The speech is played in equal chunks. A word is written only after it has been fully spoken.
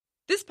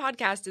This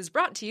podcast is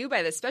brought to you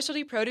by the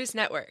Specialty Produce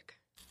Network.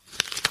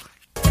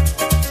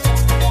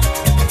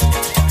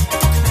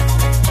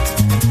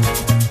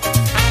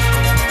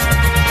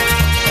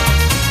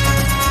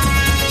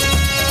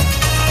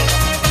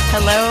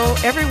 Hello,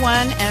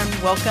 everyone, and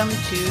welcome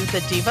to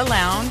the Diva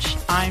Lounge.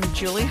 I'm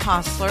Julie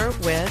Hostler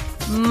with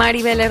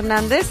Maribel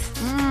Hernandez.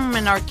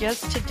 And our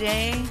guest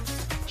today,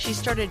 she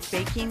started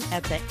baking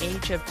at the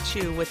age of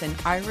 2 with an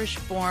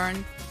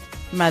Irish-born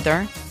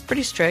mother,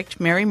 pretty strict,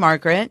 Mary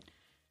Margaret.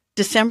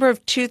 December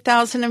of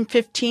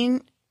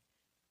 2015,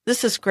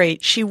 this is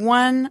great. She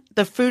won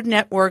the Food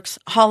Network's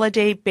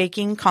Holiday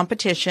Baking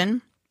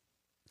Competition,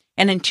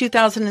 and in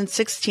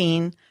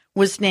 2016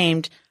 was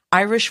named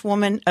Irish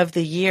Woman of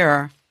the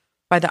Year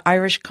by the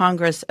Irish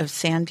Congress of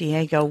San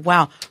Diego.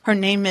 Wow. Her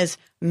name is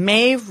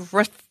Maeve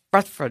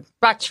Rutherford.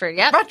 Rutherford,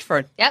 yep.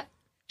 Rutherford. Yep.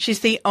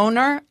 She's the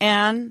owner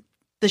and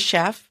the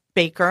chef,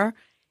 baker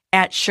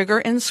at Sugar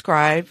and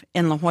Scribe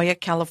in La Jolla,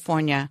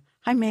 California.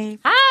 Hi, Maeve.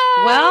 Hi.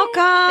 Welcome.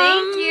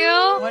 Thank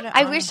you.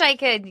 I wish I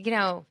could,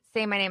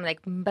 say my name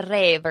like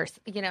Brave or,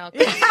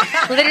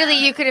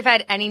 literally you could have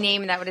had any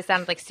name and that would have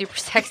sounded like super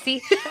sexy.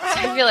 So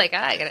I feel like,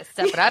 I got to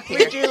step it up here.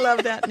 We do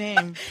love that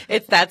name.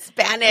 It's that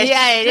Spanish.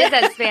 Yeah, it is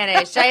that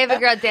Spanish. I have a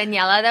girl,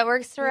 Daniela, that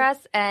works for us.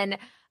 And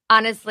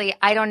honestly,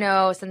 I don't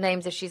know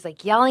sometimes if she's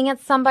like yelling at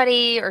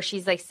somebody or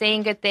she's like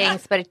saying good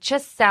things, but it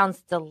just sounds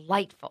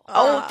delightful.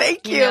 Oh,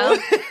 thank you.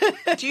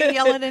 Do you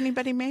yell at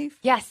anybody, Maeve?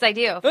 Yes, I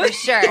do, for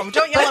sure. Oh,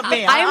 don't yell at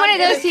me. I'm one of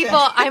those people.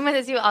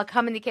 I'll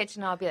come in the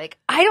kitchen and I'll be like,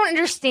 I don't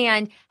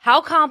understand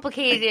how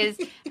complicated it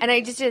is. And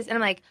and I'm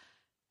like,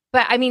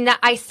 but I mean,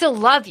 I still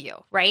love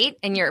you, right?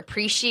 And you're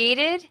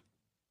appreciated,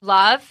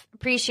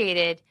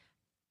 appreciated.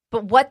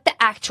 But what the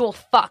actual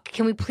fuck?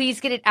 Can we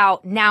please get it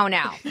out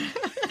now?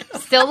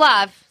 Still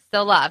love.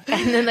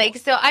 And then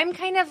so I'm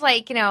kind of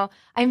like,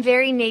 I'm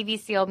very Navy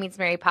SEAL meets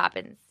Mary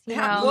Poppins.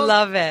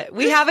 Love it.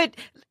 We have it.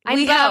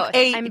 We have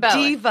a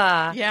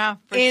diva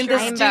in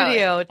the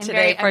studio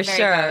today for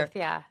sure. Both,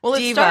 yeah. Well, it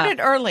Diva. started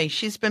early.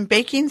 She's been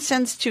baking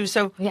since 2.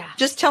 So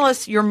just tell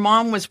us, your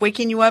mom was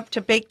waking you up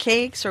to bake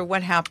cakes or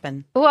what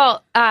happened?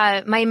 Well,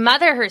 my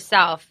mother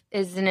herself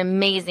is an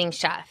amazing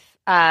chef.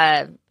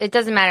 It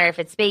doesn't matter if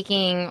it's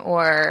baking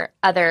or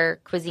other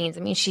cuisines. I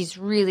mean, she's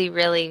really,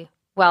 really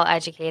well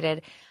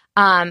educated.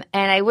 And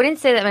I wouldn't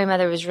say that my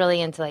mother was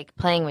really into like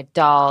playing with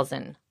dolls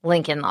and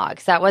Lincoln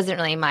Logs. That wasn't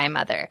really my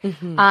mother.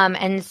 Mm-hmm.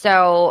 And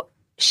so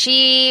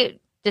she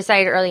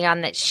decided early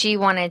on that she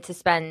wanted to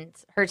spend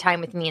her time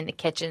with me in the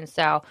kitchen.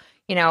 So,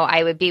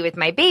 I would be with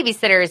my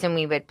babysitters and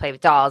we would play with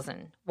dolls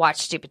and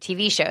watch stupid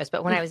TV shows.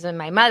 But when I was with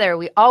my mother,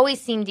 we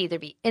always seemed to either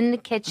be in the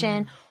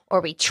kitchen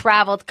or we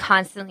traveled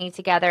constantly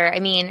together. I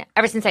mean,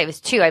 ever since I was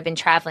 2, I've been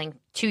traveling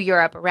to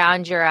Europe,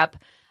 around Europe.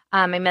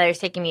 My mother's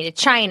taking me to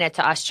China,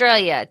 to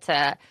Australia,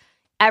 to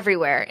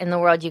everywhere in the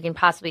world you can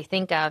possibly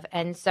think of.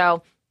 And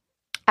so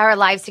our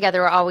lives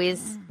together were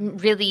always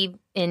really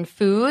in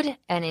food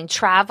and in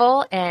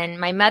travel. And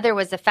my mother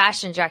was a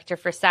fashion director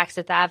for Saks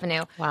Fifth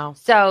Avenue. Wow.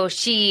 So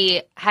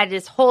she had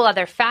this whole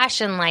other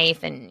fashion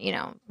life. And,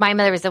 my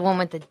mother was the one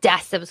with the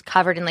desk that was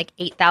covered in like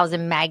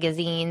 8,000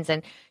 magazines.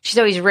 And she's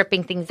always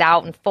ripping things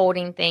out and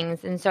folding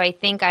things. And so I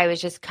think I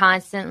was just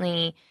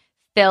constantly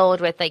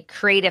filled with like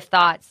creative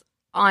thoughts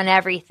on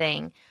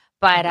everything.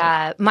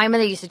 But my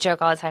mother used to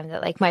joke all the time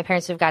that like my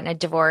parents would have gotten a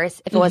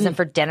divorce if it wasn't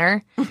for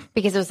dinner,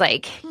 because it was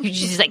like you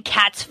just like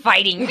cats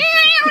fighting,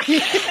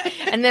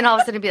 and then all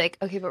of a sudden it'd be like,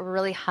 okay, but we're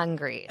really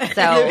hungry,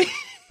 so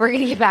we're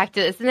gonna get back to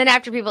this. And then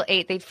after people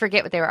ate, they'd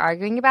forget what they were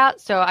arguing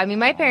about. So I mean,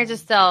 my parents are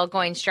still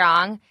going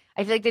strong.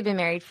 I feel like they've been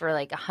married for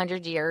like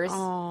 100 years.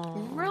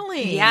 Oh,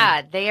 really?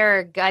 Yeah, they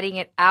are gutting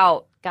it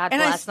out. God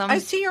bless them. I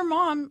see your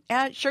mom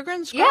at Sugar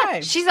and Scribe. Yeah,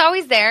 she's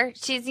always there.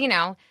 She's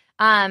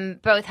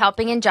both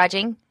helping and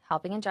judging.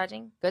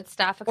 Good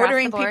stuff across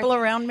Ordering the board. people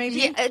around, maybe?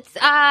 Yeah, it's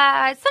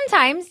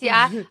sometimes,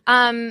 yeah.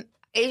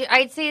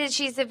 I'd say that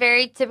she's a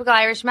very typical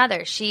Irish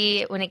mother.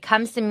 When it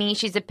comes to me,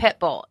 she's a pit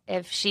bull.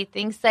 If she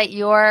thinks that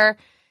you're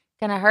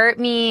gonna hurt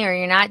me or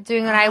you're not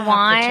doing what I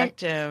want,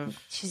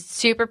 protective. She's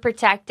super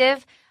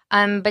protective.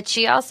 But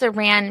she also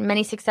ran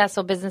many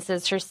successful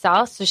businesses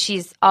herself, so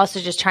she's also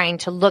just trying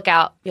to look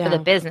out for the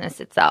business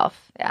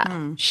itself.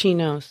 Yeah, She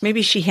knows.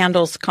 Maybe she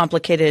handles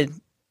complicated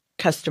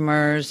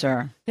customers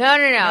or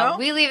no.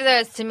 We leave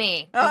those to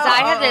me, because I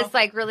have this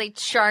like really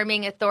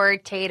charming,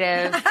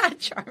 authoritative,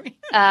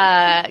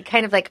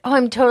 kind of like,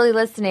 I'm totally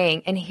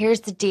listening. And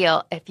here's the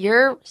deal: if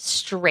you're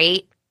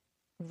straight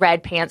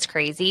red pants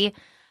crazy,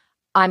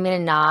 I'm gonna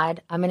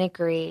nod, I'm gonna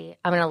agree,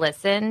 I'm gonna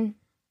listen,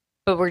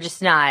 but we're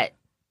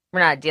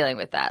not dealing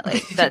with that.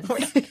 Like that's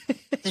they're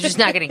just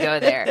not gonna go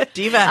there,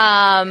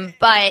 diva.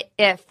 But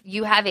if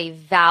you have a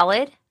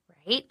valid,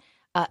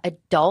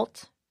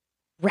 adult,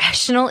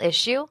 rational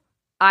issue,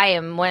 I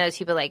am one of those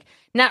people like,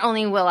 not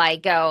only will I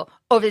go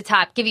over the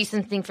top, give you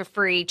something for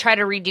free, try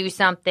to redo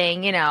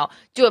something,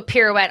 do a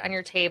pirouette on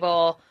your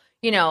table,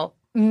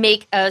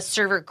 make a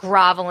server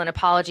grovel in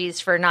apologies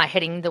for not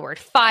hitting the word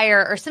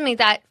fire or something like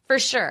that, for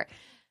sure.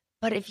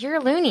 But if you're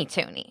Looney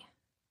Toony,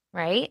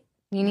 right,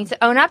 you need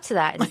to own up to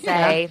that and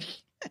say,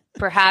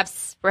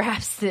 perhaps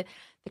the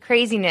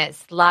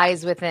craziness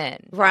lies within.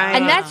 Right.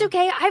 And that's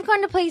okay. I've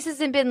gone to places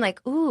and been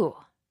like, ooh,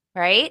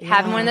 right? Yeah.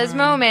 Having one of those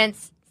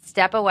moments,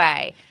 step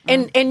away.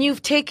 And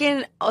you've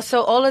taken,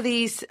 so all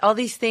these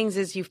things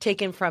is you've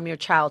taken from your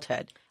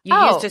childhood. You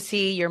used to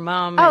see your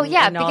mom.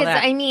 Because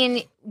I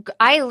mean,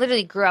 I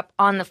literally grew up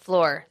on the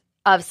floor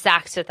of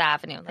Saks Fifth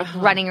Avenue, like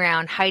running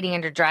around, hiding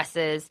under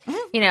dresses.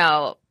 You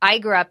know, I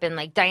grew up in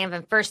like Diane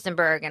von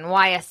Furstenberg and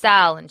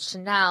YSL and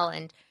Chanel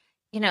and,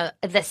 you know,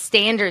 the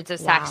standards of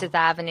Saks Fifth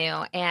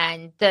Avenue.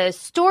 And the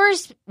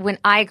stores when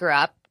I grew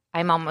up,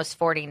 I'm almost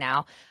 40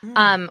 now,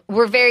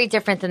 were very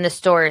different than the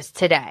stores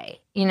today.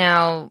 You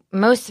know,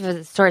 most of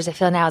the stores I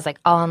feel now is like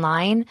all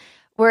online.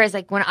 Whereas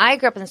like when I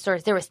grew up in the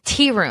stores, there was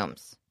tea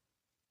rooms,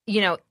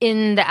 you know,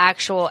 in the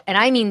actual, and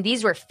I mean,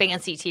 these were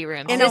fancy tea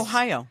rooms. In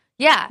Ohio.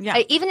 Yeah.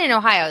 Even in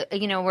Ohio,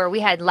 you know, where we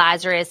had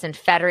Lazarus and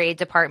Federate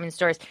department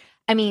stores.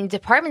 I mean,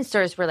 department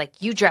stores were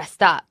like, you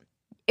dressed up.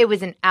 It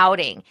was an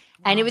outing.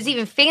 And it was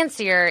even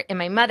fancier in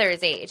my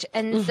mother's age.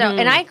 And so,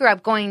 and I grew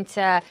up going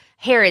to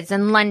Harrods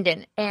in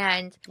London.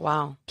 And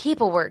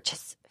people were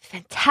just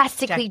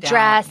fantastically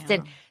dressed.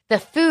 And the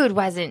food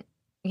wasn't,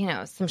 you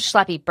know, some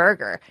schleppy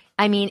burger.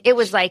 I mean, it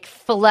was like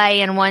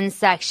filet in one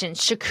section,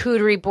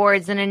 charcuterie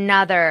boards in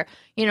another,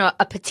 you know,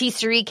 a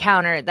patisserie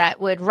counter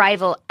that would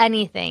rival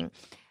anything.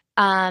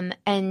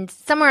 And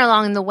somewhere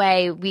along the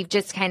way, we've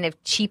just kind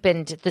of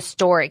cheapened the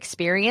store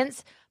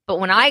experience. But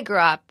when I grew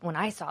up, when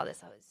I saw this,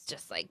 I was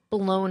just like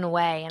blown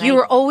away. And you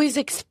were always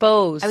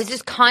exposed. I was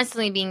just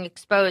constantly being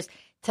exposed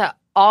to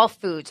all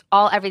foods,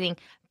 all everything.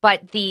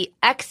 But the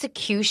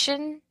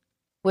execution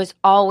was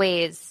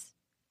always,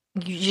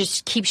 you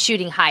just keep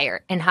shooting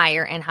higher and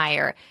higher and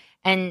higher.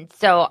 And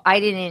so I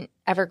didn't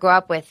ever grow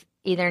up with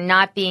either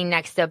not being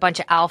next to a bunch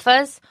of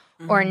alphas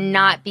or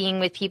not being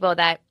with people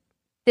that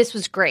this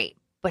was great.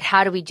 But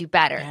how do we do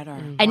better?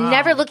 And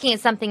never looking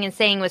at something and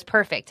saying it was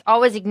perfect.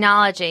 Always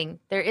acknowledging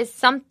there is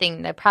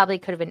something that probably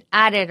could have been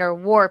added or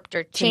warped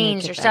or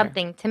changed or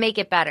something to make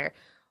it better.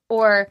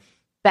 Or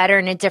better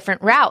in a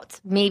different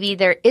route. Maybe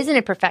there isn't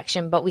a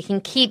perfection, but we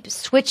can keep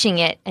switching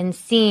it and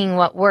seeing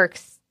what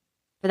works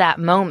for that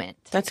moment.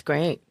 That's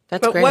great.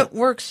 But what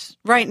works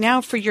right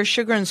now for your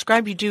Sugar and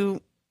Scribe, you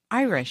do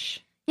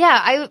Irish.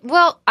 Yeah,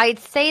 I'd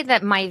say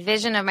that my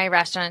vision of my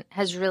restaurant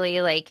has really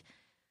like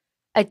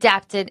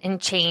adapted and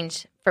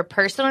changed for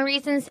personal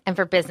reasons and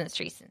for business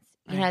reasons.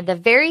 You know, the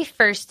very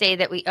first day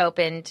that we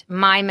opened,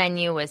 my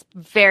menu was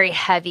very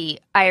heavy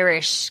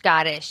Irish,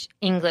 Scottish,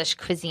 English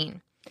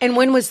cuisine. And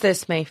when was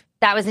this, Maeve?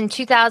 That was in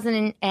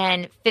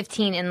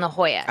 2015 in La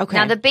Jolla. Okay.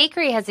 Now, the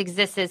bakery has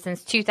existed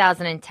since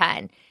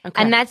 2010.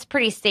 Okay. And that's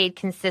pretty stayed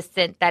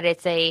consistent that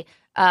it's a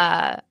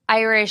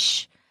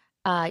Irish,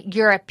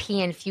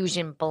 European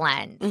fusion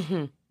blend.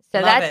 Mm-hmm.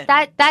 So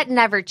that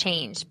never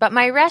changed. But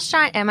my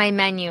restaurant and my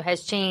menu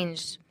has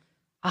changed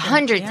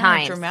 100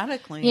 times.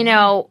 Dramatically. You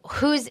know,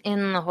 who's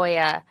in La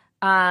Jolla?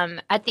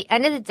 At the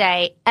end of the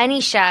day, any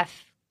chef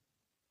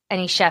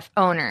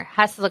owner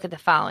has to look at the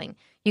following.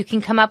 You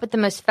can come up with the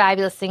most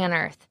fabulous thing on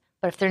earth,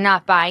 but if they're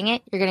not buying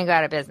it, you're going to go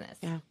out of business.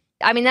 Yeah.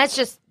 I mean, that's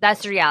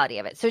the reality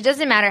of it. So it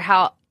doesn't matter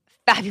how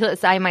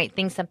fabulous I might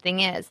think something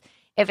is.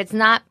 If it's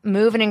not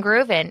moving and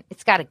grooving,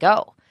 it's got to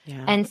go.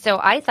 Yeah. And so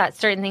I thought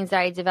certain things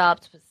that I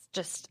developed was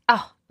just,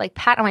 like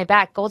pat on my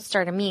back, gold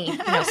star to me,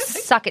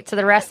 suck it to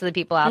the rest of the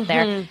people out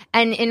there.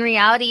 And in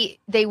reality,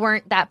 they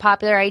weren't that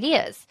popular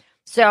ideas.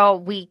 So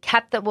we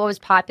kept what was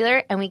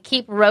popular and we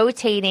keep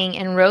rotating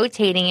and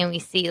we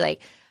see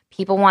like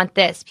people want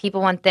this,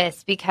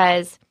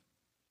 because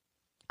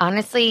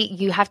honestly,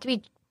 you have to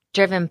be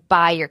driven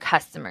by your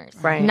customers,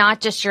 right?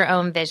 Not just your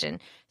own vision.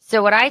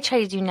 So what I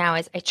try to do now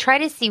is I try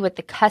to see what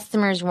the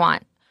customers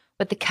want,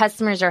 what the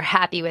customers are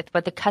happy with,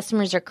 what the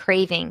customers are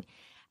craving.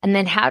 And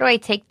then how do I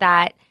take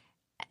that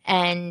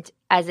and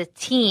as a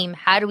team,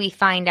 how do we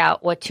find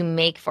out what to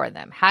make for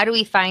them? How do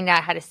we find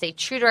out how to stay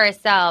true to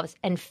ourselves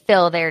and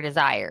fill their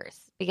desires?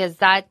 Because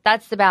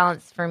that's the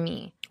balance for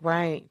me.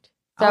 Right.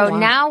 So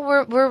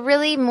now we're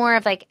really more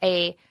of like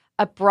a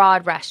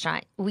broad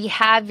restaurant. We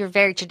have your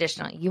very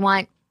traditional. You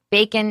want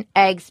bacon,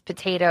 eggs,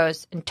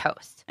 potatoes, and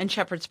toast. And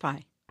shepherd's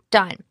pie.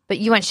 Done. But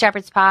you want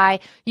shepherd's pie.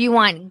 You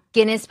want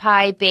Guinness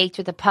pie baked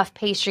with a puff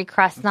pastry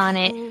crust on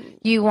it.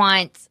 You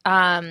want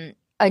an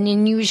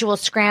unusual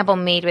scramble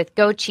made with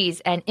goat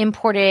cheese and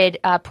imported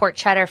pork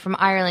cheddar from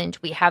Ireland.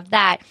 We have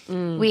that.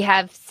 We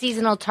have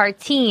seasonal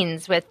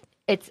tartines with,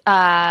 it's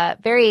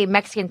very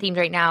Mexican themed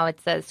right now.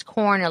 It's this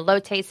corn,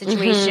 elote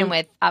situation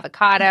with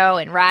avocado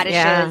and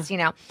radishes, you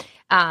know.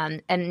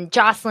 And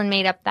Jocelyn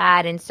made up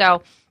that. And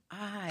so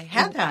I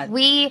had that.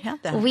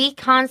 We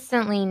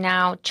constantly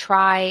now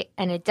try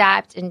and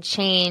adapt and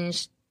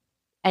change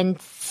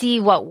and see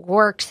what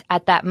works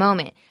at that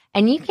moment.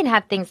 And you can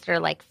have things that are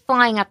like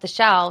flying off the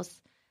shelves,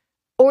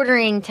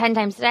 ordering 10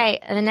 times a day,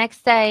 and the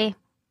next day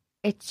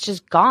it's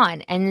just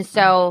gone. And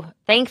so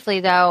thankfully,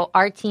 though,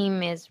 our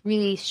team is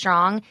really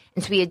strong,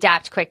 and so we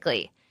adapt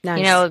quickly. Nice.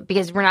 You know,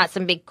 because we're not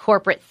some big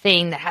corporate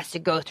thing that has to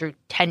go through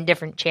 10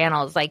 different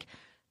channels. Like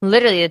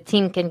literally the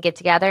team can get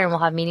together and we'll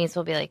have meetings.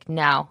 We'll be like,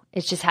 no,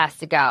 it just has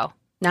to go.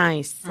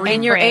 Nice.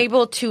 And you're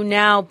able to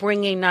now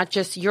bring in not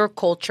just your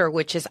culture,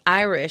 which is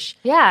Irish,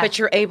 but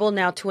you're able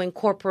now to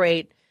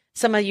incorporate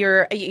some of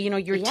your,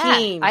 your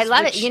teams. I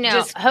love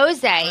it.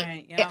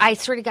 Jose, I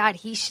swear to God,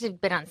 he should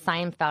have been on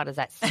Seinfeld as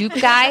that soup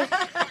guy.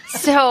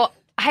 So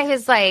I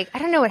was like, I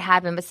don't know what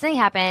happened, but something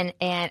happened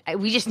and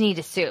we just need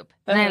a soup.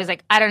 And I was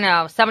like, I don't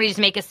know. Somebody just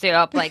make a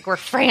soup. Like, we're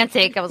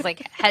frantic. I was like,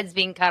 heads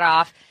being cut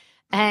off.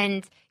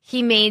 And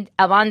he made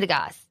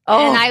albondigas.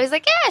 Oh. And I was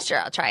like, yeah, sure,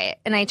 I'll try it.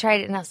 And I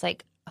tried it and I was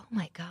like, oh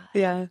my God.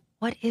 Yeah.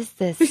 What is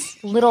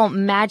this little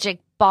magic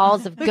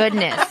balls of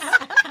goodness?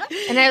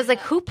 And I was like,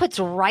 who puts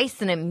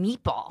rice in a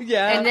meatball?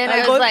 Yeah. And then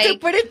I was like,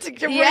 put it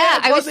together. Yeah,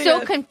 I was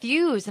so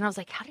confused. And I was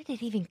like, how did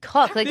it even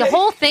cook? Like, the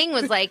whole thing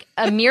was like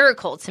a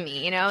miracle to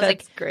me, It was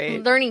like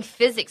great. Learning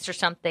physics or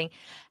something.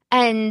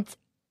 And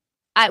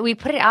we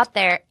put it out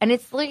there, and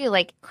it's literally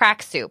like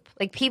crack soup.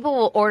 Like, people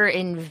will order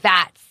in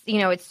vats.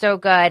 It's so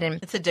good.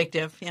 And it's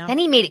addictive, yeah. Then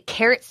he made a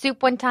carrot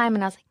soup one time,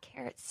 and I was like,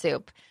 carrot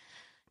soup?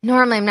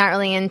 Normally, I'm not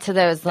really into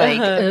those, like,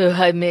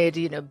 I made,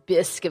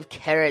 bisque of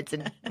carrots,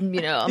 and, I'm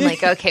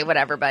like, okay,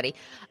 whatever, buddy.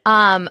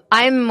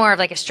 I'm more of,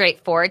 like, a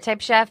straightforward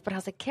type chef, but I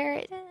was like,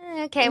 carrot,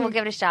 okay, we'll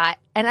give it a shot.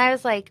 And I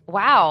was like,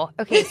 wow,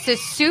 okay, so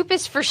soup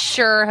is for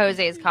sure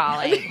Jose's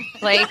calling.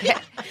 Like,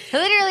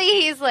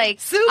 literally, he's like,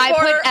 soup I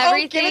put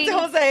everything. Give it to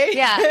Jose.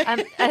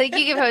 Yeah, I think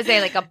you give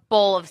Jose, like, a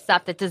bowl of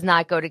stuff that does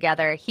not go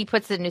together. He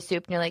puts it in a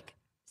soup, and you're like,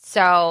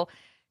 so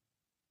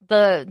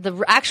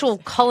the actual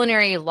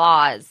culinary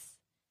laws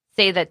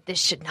say that this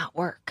should not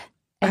work.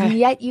 And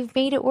yet you've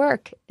made it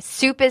work.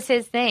 Soup is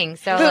his thing.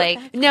 So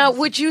now,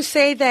 would you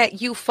say that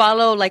you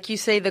follow, like you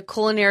say, the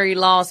culinary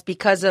laws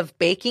because of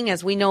baking?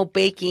 As we know,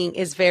 baking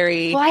is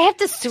very I have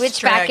to switch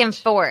strict. Back and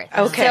forth.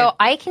 Okay. So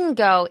I can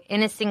go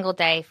in a single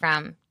day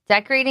from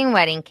decorating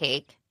wedding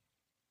cake,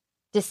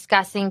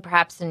 discussing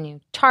perhaps a new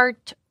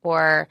tart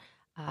or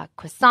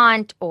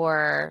croissant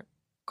or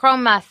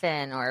chrome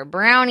muffin or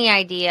brownie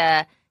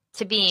idea,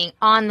 to being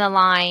on the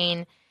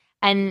line.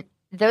 And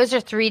those are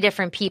 3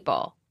 different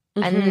people.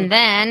 Mm-hmm. And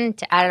then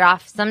to add it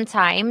off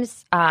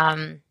sometimes, I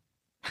don't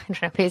know,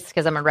 maybe it's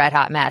because I'm a red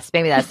hot mess.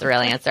 Maybe that's the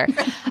real answer,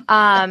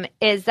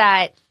 is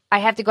that I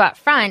have to go out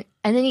front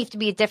and then you have to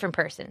be a different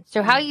person.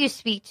 So how you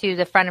speak to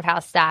the front of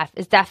house staff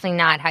is definitely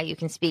not how you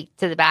can speak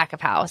to the back of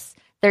house.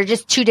 They're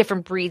just 2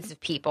 different breeds of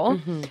people.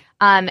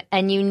 Mm-hmm.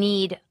 And you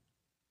need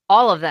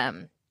all of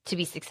them to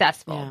be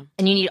successful. Yeah.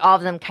 And you need all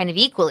of them kind of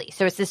equally.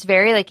 So it's this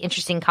very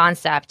interesting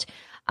concept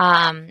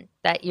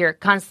that you're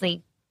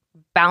constantly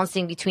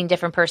bouncing between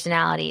different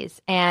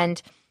personalities.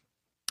 And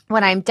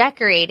when I'm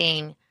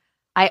decorating,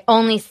 I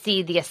only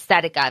see the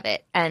aesthetic of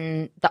it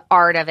and the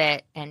art of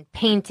it and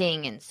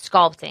painting and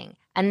sculpting.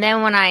 And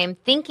then when I'm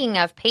thinking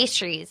of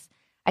pastries,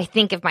 I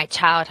think of my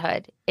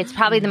childhood. It's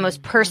probably the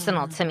most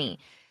personal to me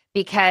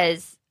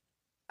because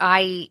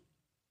I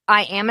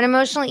am an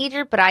emotional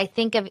eater, but I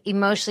think of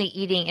emotionally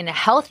eating in a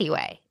healthy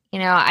way.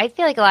 I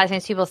feel like a lot of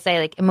times people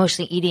say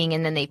emotionally eating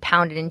and then they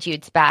pound it into you.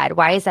 It's bad.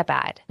 Why is that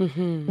bad?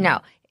 Mm-hmm. No.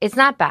 It's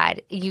not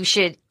bad. You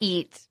should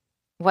eat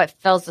what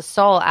fills the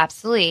soul,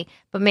 absolutely.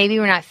 But maybe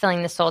we're not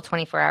filling the soul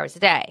 24 hours a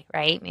day,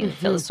 right? Maybe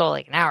fill the soul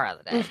an hour out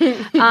of the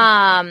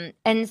day.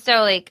 And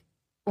so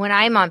when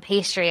I'm on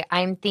pastry,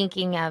 I'm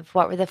thinking of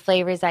what were the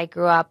flavors I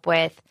grew up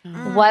with.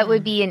 What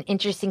would be an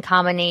interesting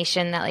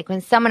combination that when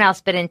someone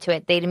else bit into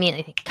it, they'd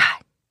immediately think, God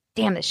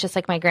damn, it's just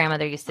like my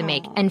grandmother used to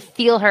make, and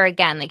feel her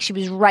again. She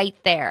was right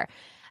there.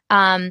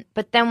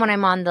 But then when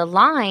I'm on the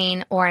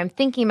line or I'm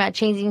thinking about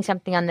changing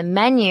something on the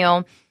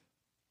menu,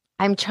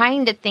 I'm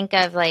trying to think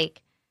of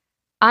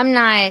I'm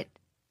not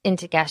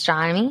into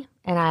gastronomy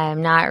and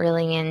I'm not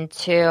really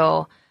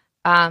into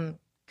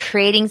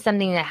creating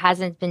something that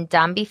hasn't been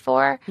done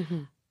before,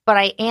 but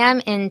I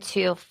am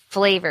into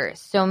flavors.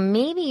 So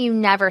maybe you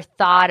never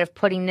thought of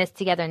putting this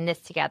together and this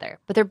together,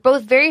 but they're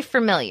both very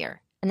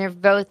familiar and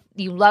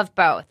you love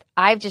both.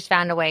 I've just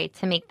found a way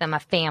to make them a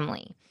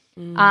family.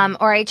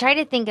 Or I try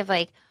to think of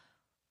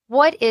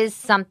what is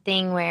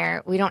something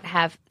where we don't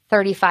have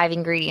 35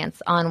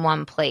 ingredients on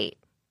one plate?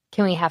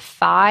 Can we have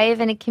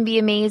 5 and it can be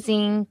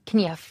amazing? Can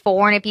you have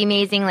 4 and it be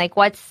amazing?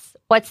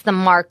 What's the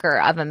marker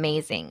of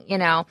amazing,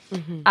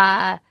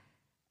 Mm-hmm.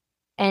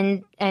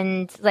 And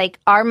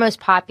our most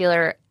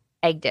popular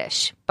egg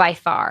dish by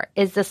far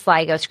is the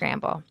Sligo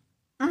scramble.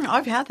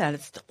 I've had that.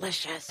 It's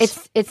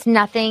delicious. It's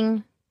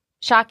nothing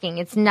shocking.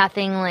 It's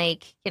nothing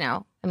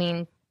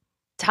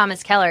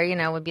Thomas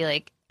Keller, would be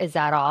like, is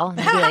that all? And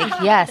I'd be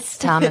like, yes,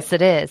 Thomas,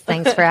 it is.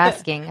 Thanks for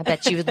asking. I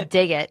bet you would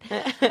dig it.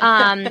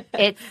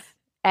 It's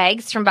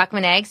eggs from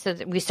Buckman Eggs. So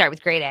we start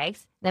with great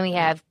eggs. Then we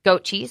have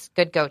goat cheese,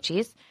 good goat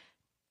cheese,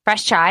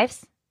 fresh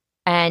chives,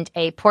 and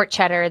a port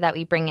cheddar that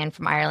we bring in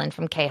from Ireland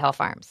from Cahill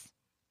Farms.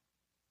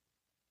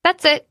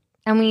 That's it.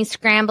 And we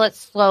scramble it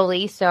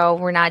slowly, so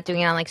we're not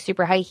doing it on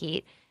super high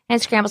heat. And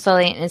scramble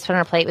slowly, and it's put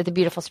on a plate with a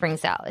beautiful spring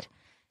salad.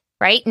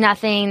 Right?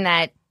 Nothing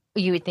that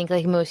you would think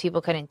most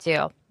people couldn't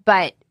do.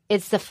 But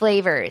it's the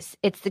flavors.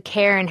 It's the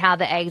care and how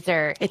the eggs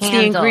are handled.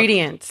 The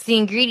ingredients. It's the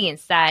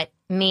ingredients that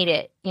made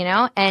it,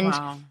 And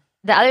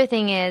the other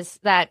thing is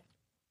that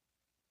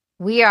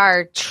we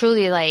are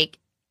truly like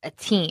a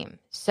team.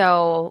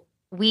 So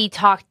we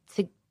talk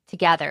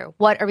together.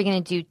 What are we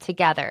going to do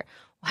together?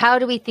 How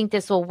do we think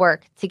this will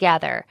work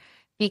together?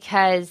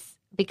 Because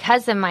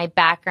of my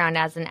background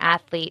as an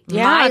athlete,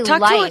 my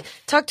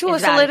life talk to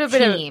us a little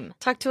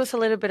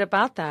bit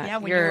about that. Yeah,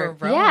 when you were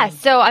rowing. Yeah,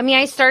 so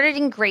I started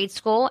in grade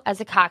school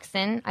as a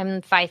coxswain.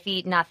 I'm 5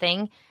 feet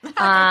nothing,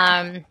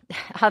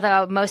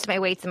 although most of my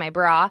weight's in my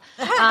bra.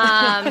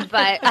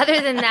 But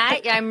other than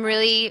that,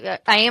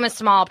 I am a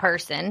small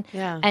person,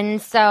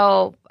 and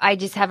so I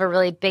just have a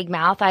really big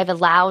mouth. I have a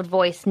loud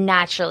voice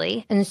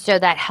naturally, and so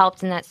that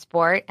helped in that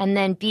sport. And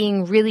then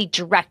being really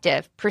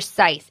directive,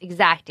 precise,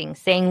 exacting,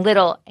 saying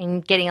little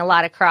and getting a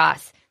lot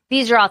across.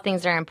 These are all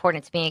things that are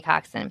important to being a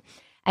coxswain.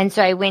 And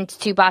so I went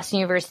to Boston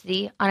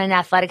University on an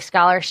athletic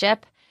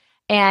scholarship,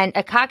 and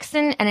a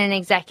coxswain and an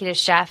executive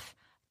chef,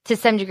 to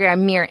some degree, are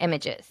mirror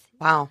images.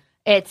 Wow.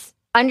 It's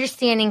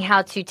understanding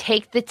how to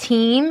take the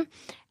team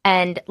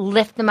and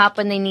lift them up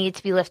when they need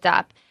to be lifted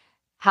up,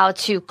 how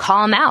to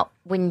call them out.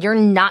 When you're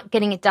not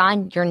getting it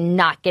done, you're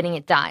not getting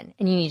it done.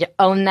 And you need to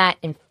own that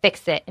and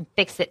fix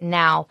it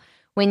now.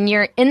 When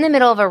you're in the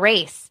middle of a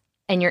race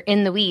and you're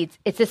in the weeds,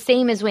 it's the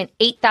same as when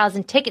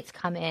 8,000 tickets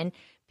come in,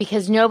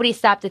 because nobody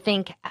stopped to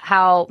think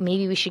how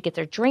maybe we should get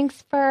their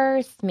drinks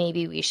first,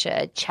 maybe we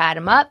should chat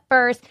them up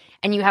first,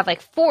 and you have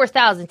like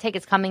 4,000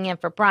 tickets coming in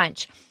for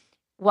brunch.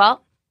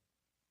 Well,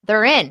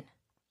 they're in.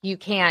 You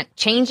can't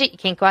change it. You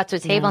can't go out to a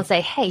table and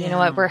say, hey, you know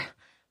what,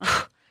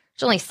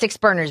 there's only 6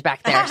 burners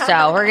back there,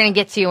 so we're going to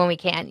get to you when we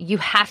can. You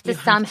have to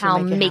somehow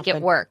make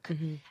it work.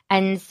 Mm-hmm.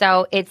 And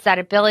so it's that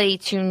ability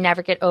to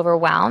never get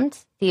overwhelmed,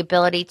 the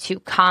ability to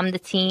calm the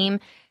team,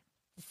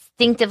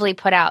 instinctively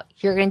put out,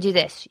 you're going to do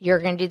this, you're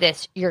going to do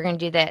this, you're going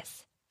to do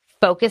this.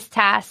 Focus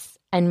tasks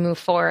and move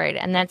forward.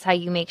 And that's how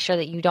you make sure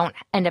that you don't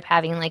end up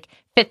having like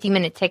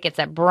 50-minute tickets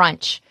at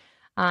brunch.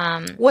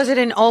 Was it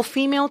an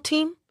all-female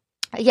team?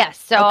 Yes.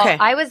 So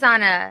I was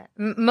on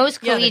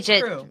most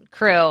collegiate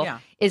crew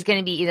is going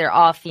to be either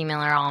all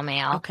female or all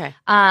male. Okay.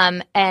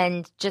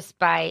 And just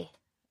by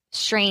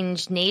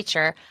strange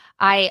nature,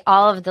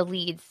 all of the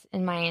leads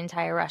in my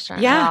entire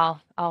restaurant are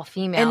all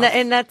female.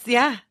 And that's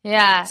Yeah.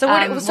 So,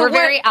 we're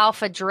very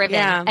alpha driven,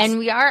 and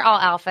we are all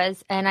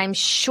alphas. And I'm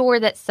sure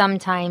that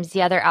sometimes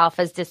the other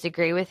alphas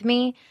disagree with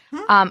me.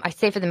 I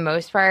say for the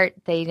most part,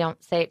 they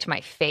don't say it to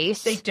my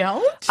face. They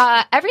don't?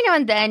 Every now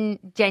and then,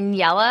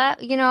 Daniela,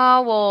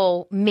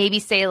 will maybe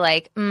say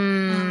like,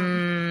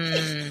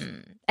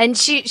 and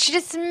she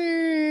just,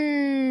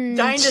 she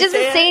doesn't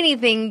say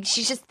anything.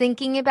 She's just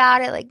thinking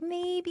about it, like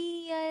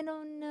maybe, I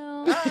don't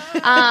know.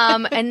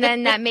 And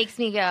then that makes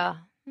me go,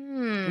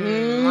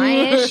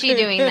 why is she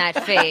doing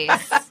that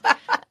face?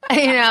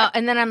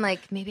 And then I'm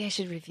like, maybe I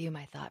should review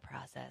my thought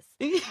process.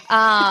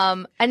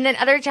 And then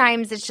other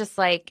times it's just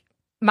like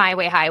my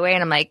way, highway.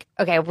 And I'm like,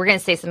 okay, we're going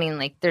to say something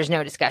like there's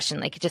no discussion.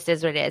 Like it just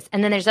is what it is.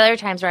 And then there's other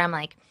times where I'm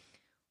like,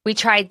 we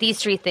tried these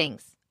 3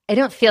 things. I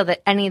don't feel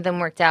that any of them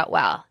worked out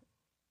well.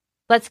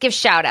 Let's give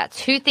shout outs.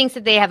 Who thinks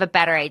that they have a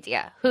better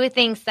idea? Who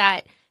thinks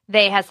that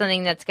they have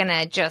something that's going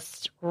to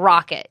just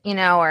rock it,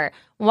 or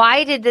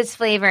why did this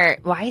flavor,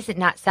 why is it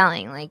not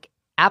selling? Like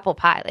apple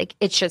pie, like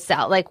it should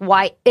sell. Like,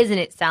 why isn't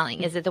it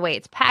selling? Is it the way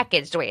it's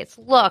packaged, the way it's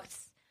looked?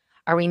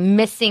 Are we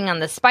missing on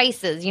the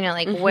spices?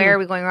 Where are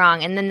we going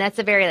wrong? And then that's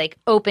a very like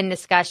open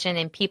discussion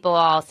and people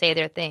all say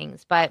their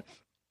things. But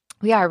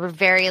we're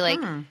very like,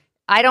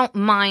 I don't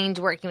mind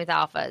working with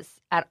alphas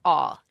at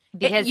all.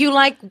 Because you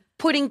like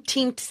putting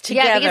teams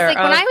together. Yeah, because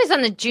when I was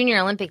on the junior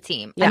Olympic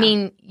team, I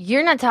mean,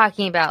 you're not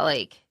talking about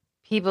like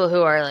people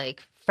who are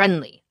like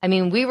friendly. I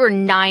mean, we were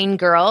 9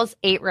 girls,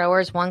 8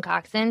 rowers, 1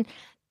 coxswain.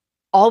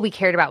 All we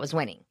cared about was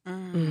winning.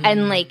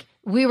 And like,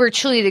 we were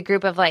truly the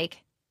group of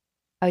like,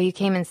 oh, you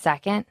came in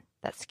second?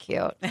 That's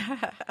cute.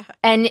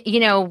 And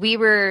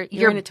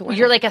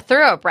you're like a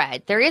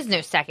thoroughbred. There is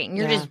no second.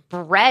 You're just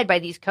bred by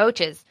these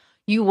coaches.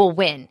 You will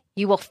win.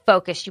 You will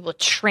focus. You will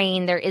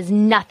train. There is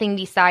nothing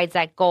besides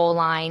that goal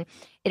line.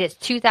 It is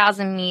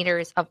 2,000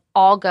 meters of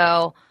all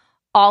go,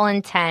 all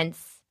intense,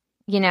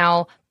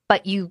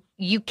 but you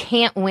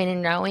can't win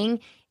in rowing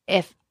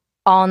if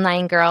all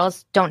 9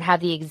 girls don't have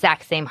the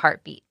exact same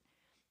heartbeat.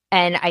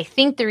 And I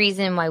think the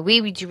reason why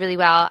we do really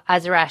well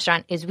as a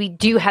restaurant is we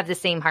do have the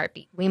same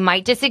heartbeat. We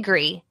might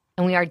disagree,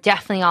 and we are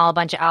definitely all a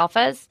bunch of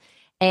alphas,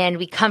 and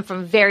we come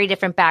from very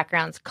different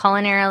backgrounds,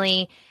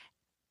 culinarily,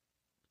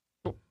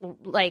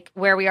 like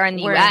where we are in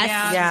the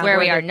U.S., where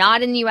we are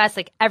not in the U.S.,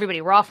 like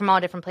everybody, we're all from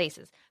all different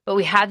places, but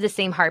we have the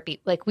same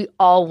heartbeat. Like we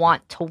all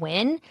want to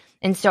win.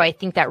 And so I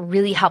think that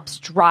really helps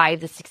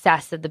drive the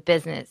success of the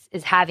business,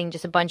 is having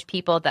just a bunch of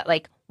people that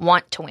like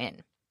want to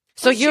win.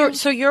 So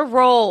your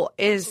role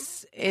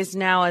is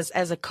now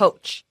as a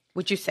coach,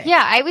 would you say?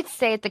 Yeah, I would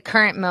say at the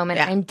current moment,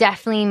 I'm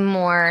definitely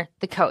more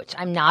the coach.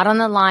 I'm not on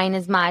the line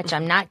as much.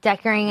 I'm not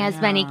decorating as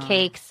many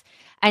cakes.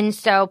 And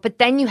so, but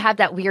then you have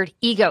that weird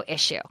ego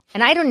issue.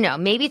 And I don't know,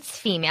 maybe it's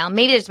female.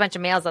 Maybe there's a bunch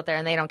of males out there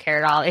and they don't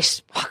care at all. They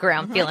just walk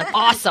around feeling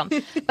awesome.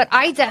 But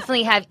I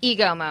definitely have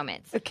ego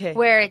moments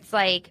where it's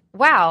like,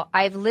 wow,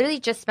 I've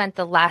literally just spent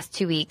the last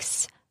 2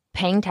 weeks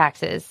paying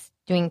taxes,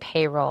 doing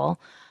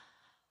payroll,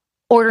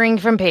 ordering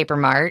from Paper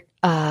Mart,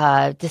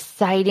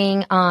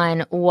 deciding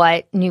on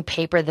what new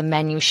paper the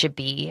menu should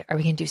be. Are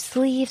we going to do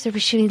sleeves or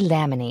should we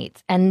laminate?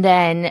 And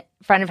then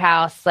front of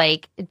house,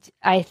 like,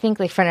 I think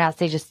like front of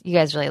house, you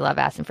guys really love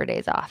asking for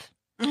days off.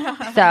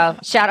 So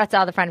shout out to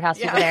all the front of house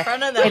people there.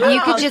 If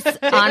you could just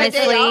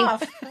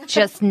honestly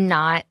just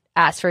not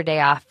ask for a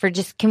day off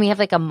can we have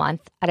like a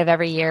month out of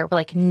every year where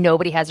like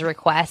nobody has a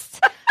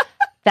request?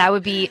 That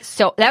would be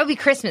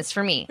Christmas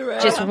for me.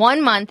 Right. Just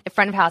 1 month if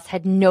front of house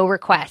had no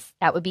requests.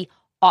 That would be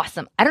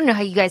awesome. I don't know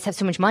how you guys have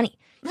so much money.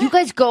 You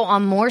guys go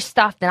on more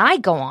stuff than I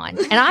go on.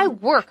 And I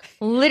work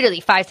literally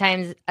 5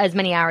 times as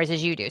many hours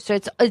as you do. So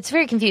it's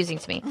very confusing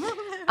to me.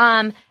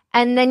 And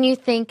then you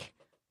think,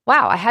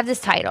 wow, I have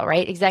this title,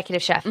 right?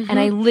 Executive chef. And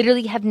I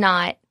literally have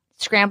not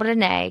scrambled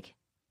an egg,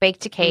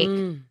 baked a cake.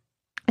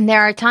 And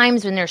there are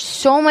times when there's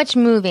so much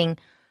moving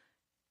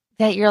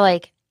that you're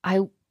like,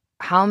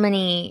 how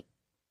many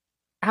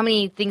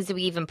things did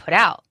we even put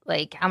out?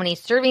 Like, how many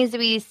servings did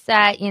we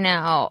set?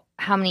 How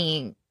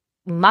many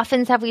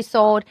muffins have we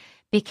sold?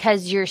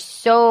 Because you're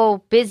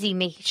so busy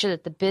making sure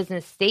that the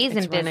business stays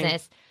in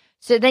business.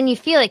 So then you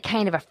feel like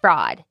kind of a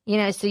fraud,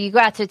 so you go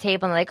out to a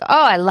table and like, oh,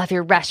 I love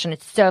your restaurant.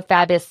 It's so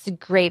fabulous. It's a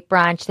great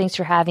brunch. Thanks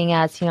for having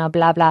us, blah,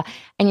 blah.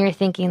 And you're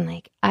thinking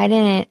like, I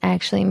didn't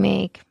actually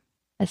make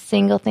a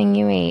single thing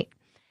you ate.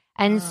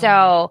 And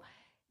so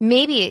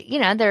maybe,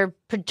 they're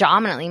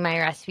predominantly my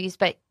recipes,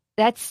 but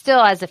that's still,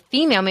 as a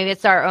female, maybe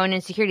it's our own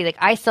insecurity. Like,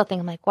 I still think,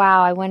 I'm like,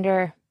 wow, I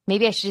wonder,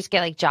 maybe I should just get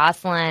like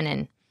Jocelyn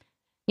and,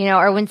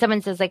 or when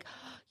someone says like,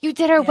 you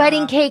did our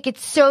wedding cake.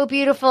 It's so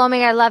beautiful. Oh my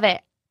God, I love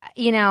it.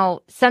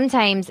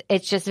 Sometimes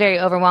it's just very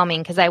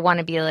overwhelming because I want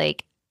to be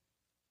like,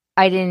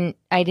 I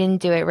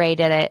didn't do it. Ray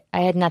did it.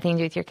 I had nothing to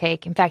do with your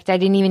cake. In fact, I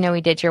didn't even know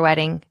we did your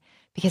wedding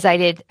because I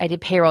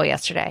did payroll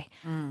yesterday.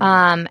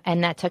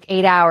 And that took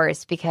 8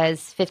 hours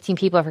because 15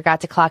 people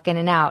forgot to clock in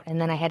and out.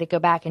 And then I had to go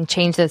back and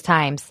change those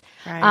times.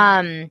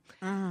 Right.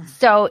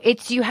 So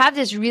you have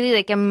this really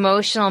like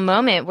emotional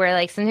moment where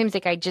like sometimes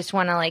like I just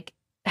want to like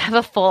have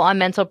a full on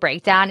mental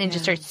breakdown and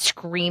just start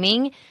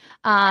screaming.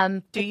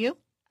 Do you?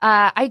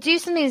 I do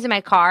some things in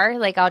my car.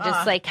 Like I'll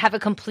just like have a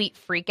complete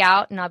freak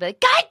out and I'll be like,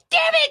 God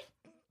damn it,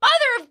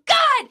 mother of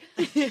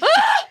God.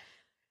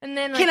 And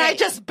then like, can I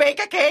just bake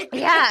a cake?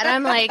 Yeah. And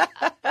I'm like,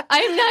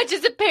 I'm not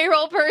just a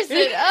payroll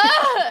person,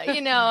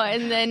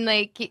 and then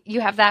like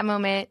you have that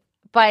moment.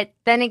 But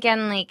then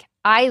again, like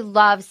I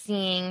love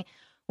seeing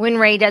when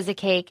Ray does a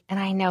cake and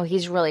I know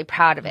he's really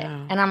proud of it.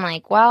 Yeah. And I'm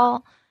like,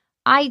 well,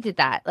 I did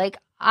that. Like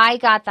I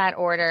got that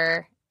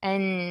order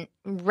and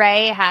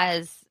Ray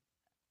has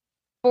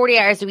 40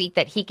 hours a week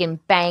that he can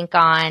bank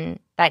on,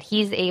 that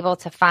he's able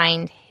to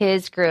find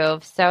his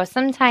groove. So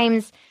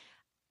sometimes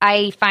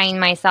I find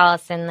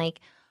myself in like,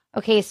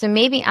 okay, so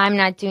maybe I'm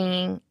not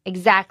doing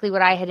exactly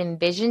what I had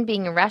envisioned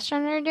being a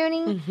restaurateur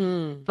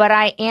doing, but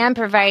I am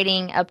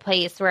providing a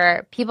place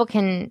where people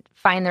can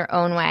find their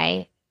own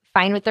way,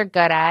 find what they're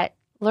good at,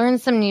 learn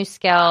some new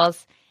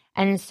skills,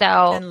 and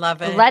so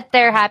let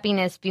their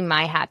happiness be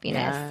my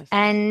happiness. Yes.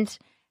 And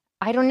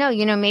I don't know,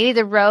 maybe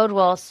the road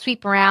will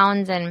sweep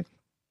around and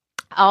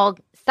I'll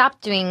stop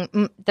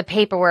doing the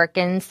paperwork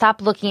and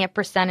stop looking at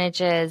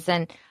percentages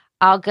and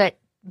I'll get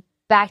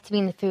back to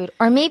being the food.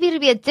 Or maybe it'll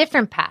be a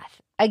different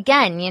path.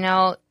 Again,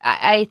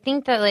 I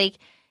think that like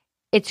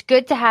it's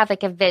good to have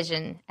like a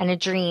vision and a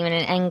dream and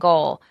an end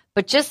goal.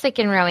 But just like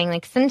in rowing,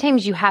 like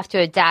sometimes you have to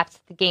adapt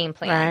the game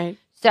plan. Right.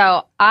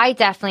 So I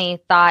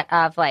definitely thought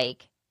of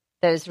like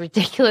those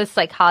ridiculous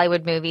like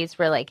Hollywood movies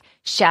where like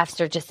chefs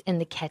are just in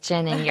the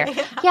kitchen and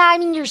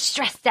you're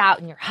stressed out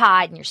and you're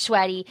hot and you're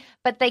sweaty.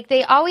 But like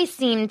they always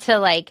seem to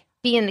like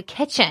be in the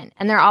kitchen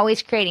and they're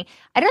always creating.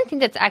 I don't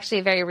think that's actually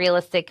a very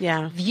realistic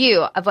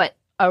view of what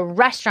a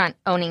restaurant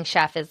owning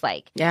chef is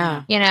like.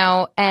 Yeah.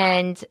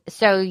 And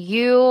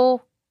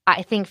so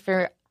I think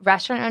for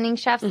restaurant owning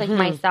chefs like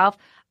myself,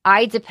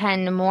 I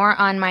depend more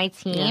on my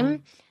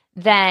team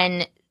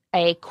than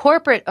a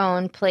corporate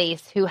owned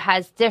place who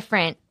has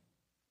different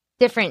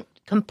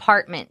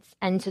compartments.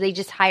 And so they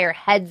just hire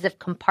heads of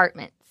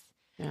compartments.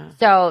 Yeah.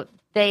 So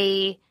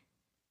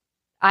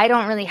I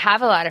don't really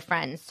have a lot of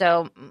friends.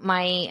 So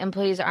my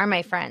employees are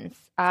my friends.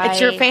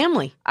 It's your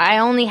family. I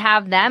only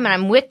have them and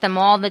I'm with them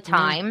all the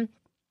time.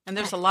 And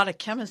there's a lot of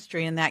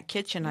chemistry in that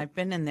kitchen. I've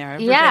been in there.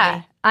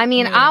 Yeah. I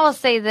mean, I will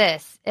say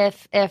this.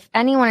 If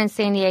anyone in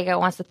San Diego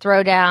wants to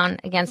throw down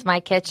against my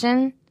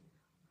kitchen,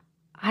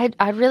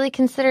 I'd really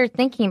consider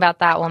thinking about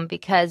that one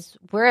because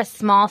we're a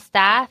small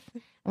staff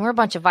and we're a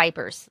bunch of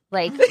vipers.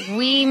 Like,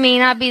 we may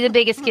not be the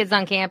biggest kids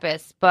on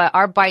campus, but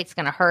our bite's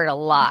going to hurt a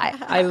lot.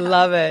 I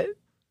love it.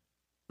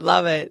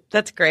 Love it.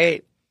 That's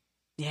great.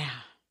 Yeah.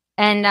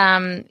 And,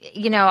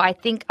 I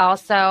think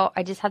also,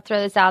 I just have to throw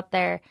this out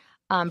there.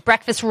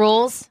 breakfast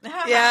rules.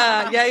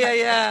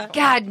 Yeah.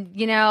 God,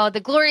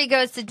 the glory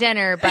goes to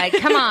dinner, but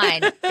come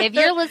on. If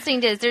you're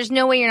listening to this, there's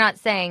no way you're not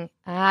saying,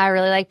 I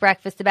really like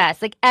breakfast the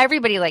best. Like,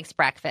 everybody likes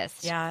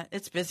breakfast. Yeah,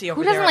 it's busy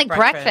over there. Who doesn't like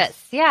breakfast?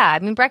 Yeah, I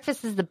mean,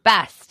 breakfast is the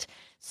best.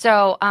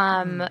 So,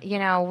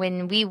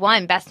 when we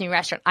won Best New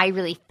Restaurant, I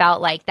really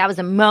felt like that was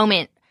a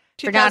moment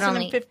for not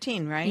only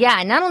 2015, right?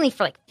 Yeah, not only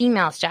for like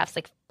female chefs,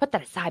 like put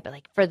that aside, but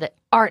like for the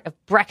art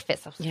of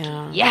breakfast. I was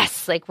like,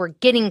 yes, like we're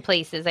getting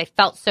places. I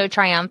felt so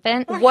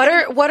triumphant. What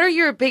are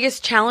your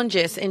biggest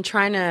challenges in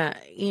trying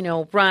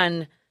to,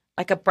 run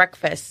like a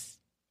breakfast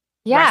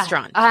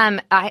restaurant?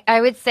 I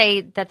would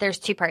say that there's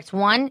two parts.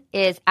 One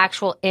is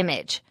actual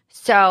image.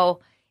 So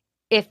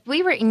if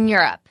we were in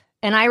Europe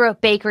and I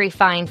wrote bakery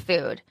fine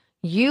food,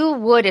 you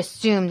would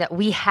assume that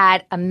we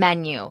had a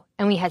menu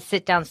and we had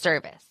sit-down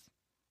service.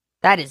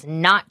 That is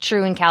not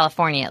true in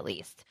California, at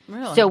least.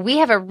 Really? So we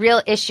have a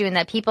real issue in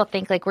that people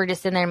think like we're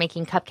just in there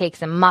making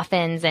cupcakes and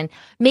muffins, and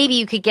maybe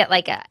you could get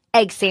like an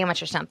egg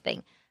sandwich or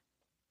something.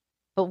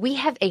 But we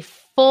have a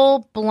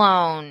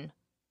full-blown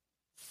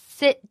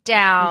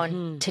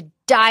sit-down to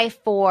die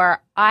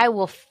for, I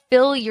will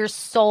fill your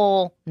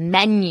soul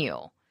menu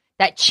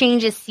that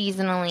changes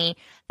seasonally,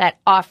 that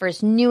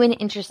offers new and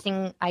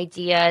interesting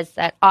ideas,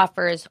 that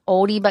offers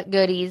oldie but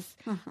goodies.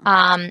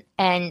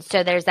 And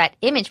so there's that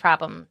image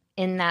problem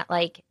in that,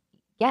 like,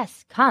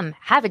 yes, come,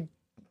 have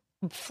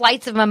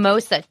flights of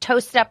mimosa,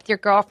 toast it up with your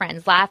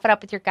girlfriends, laugh it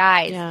up with your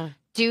guys,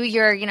 do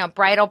your,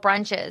 bridal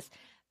brunches,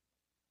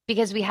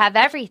 because we have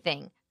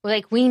everything.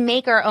 Like, we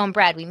make our own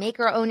bread. We make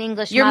our own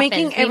English muffins.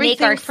 Making everything we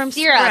make our from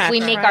syrup. scratch, we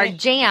make our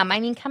jam. I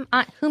mean, come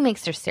on. Who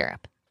makes their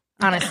syrup?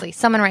 Honestly,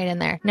 someone right in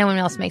there. No one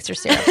else makes their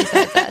syrup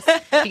besides us,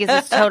 because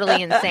it's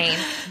totally insane.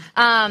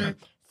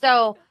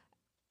 So,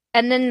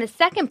 and then the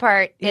second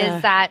part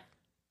is that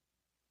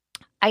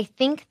I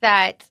think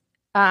that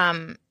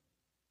when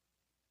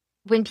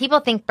people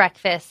think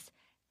breakfast,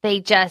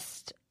 they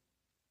just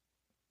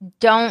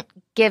don't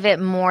give it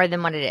more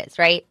than what it is,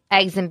 right?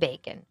 Eggs and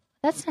bacon.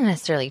 That's not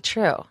necessarily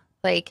true.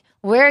 Like,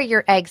 where are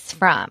your eggs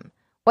from?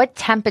 What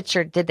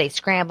temperature did they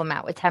scramble them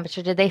at? What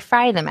temperature did they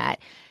fry them at?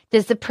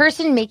 Does the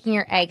person making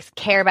your eggs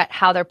care about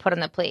how they're put on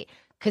the plate?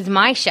 Because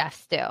my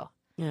chefs do.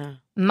 Yeah.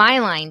 My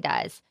line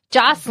does.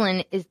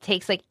 Jocelyn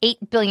takes like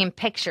 8 billion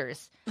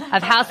pictures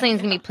of how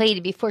something's going to be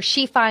plated before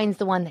she finds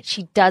the one that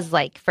she does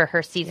like for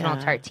her seasonal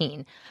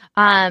tartine.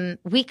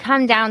 We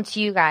come down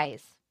to you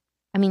guys.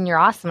 I mean, you're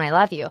awesome. I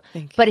love you.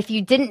 But if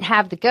you didn't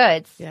have the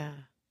goods,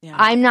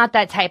 I'm not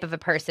that type of a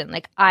person.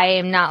 Like, I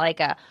am not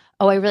like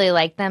I really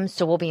like them,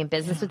 so we'll be in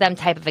business with them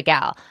type of a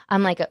gal.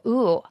 I'm like,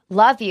 ooh,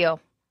 love you.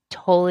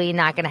 Totally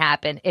not going to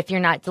happen if you're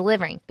not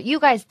delivering. But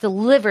you guys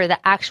deliver the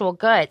actual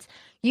goods.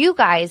 You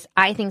guys,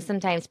 I think,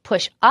 sometimes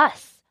push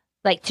us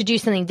like to do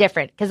something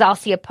different, because I'll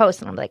see a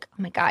post and I'm like,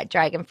 oh my God,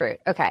 dragon fruit.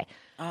 Okay.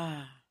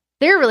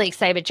 They're really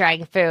excited about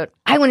dragon fruit.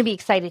 I want to be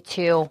excited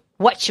too.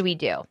 What should we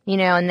do?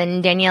 And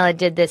then Daniela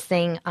did this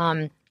thing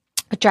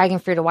with dragon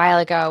fruit a while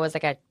ago. It was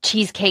like a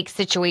cheesecake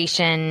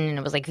situation, and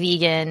it was like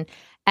vegan.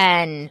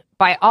 And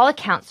by all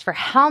accounts, for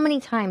how many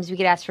times we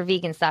could ask for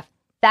vegan stuff,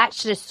 that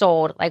should have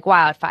sold like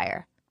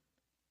wildfire.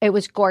 It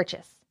was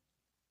gorgeous,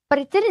 but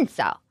it didn't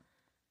sell.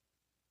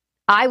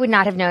 I would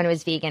not have known it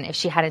was vegan if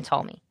she hadn't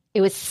told me.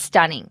 It was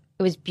stunning.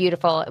 It was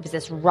beautiful. It was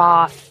this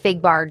raw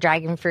fig bar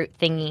dragon fruit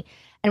thingy,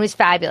 and it was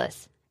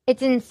fabulous. It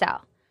didn't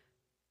sell.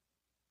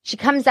 She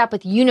comes up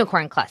with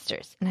unicorn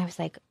clusters, and I was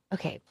like,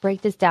 okay,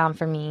 break this down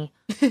for me.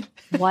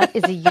 What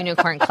is a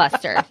unicorn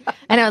cluster?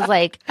 And I was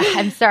like,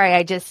 I'm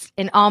sorry,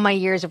 in all my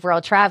years of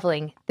world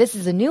traveling, this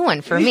is a new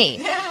one for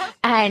me.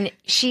 And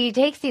she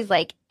takes these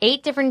like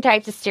 8 different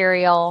types of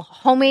cereal,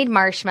 homemade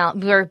marshmallow.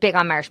 We were big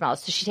on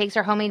marshmallows. So she takes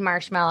her homemade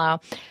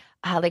marshmallow,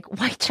 like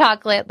white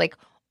chocolate, like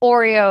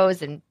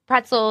Oreos and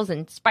pretzels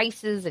and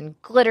spices and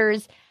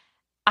glitters.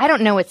 I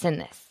don't know what's in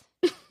this.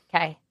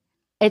 Okay.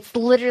 It's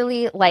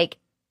literally like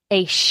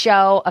a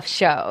show of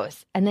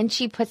shows. And then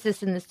she puts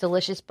this in this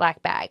delicious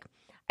black bag.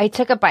 I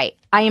took a bite.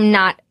 I am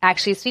not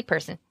actually a sweet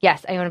person.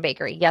 Yes, I own a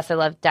bakery. Yes, I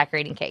love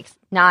decorating cakes.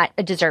 Not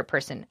a dessert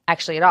person,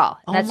 actually, at all.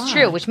 And that's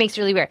true, which makes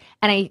it really weird.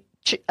 And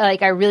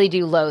I really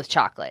do loathe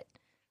chocolate.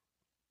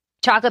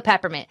 Chocolate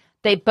peppermint.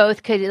 They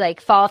both could like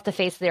fall off the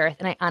face of the earth,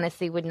 and I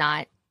honestly would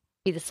not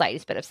be the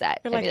slightest bit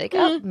upset. I'd be like,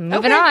 oh,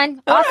 moving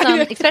on. Awesome.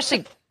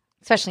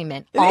 Especially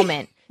mint. All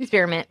mint.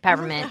 Spearmint,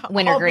 peppermint,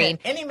 wintergreen.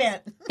 Any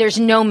mint. There's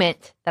no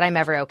mint that I'm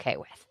ever okay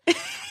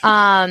with.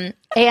 And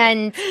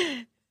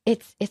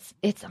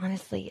it's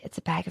honestly, it's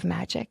a bag of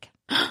magic.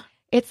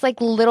 It's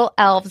like little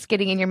elves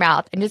getting in your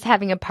mouth and just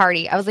having a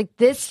party. I was like,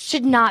 this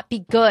should not be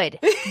good.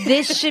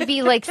 This should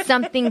be like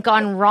something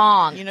gone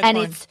wrong. And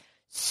it's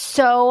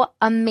so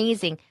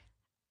amazing.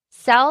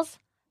 Cells,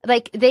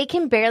 like, they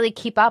can barely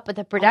keep up with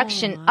the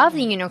production of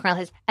the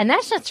unicorn. And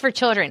that's just for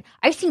children.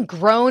 I've seen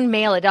grown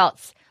male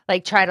adults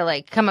like try to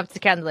like come up to the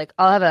counter, like,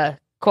 I'll have a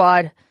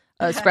quad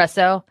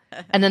espresso.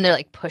 And then they're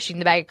like pushing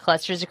the bag of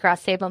clusters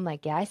across the table. I'm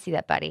like, yeah, I see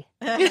that, buddy.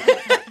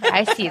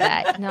 I see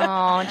that.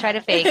 No, try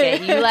to fake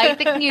it. You like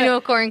the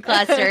unicorn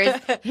clusters.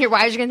 Your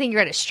wives are going to think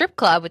you're at a strip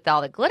club with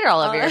all the glitter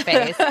all over your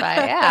face. But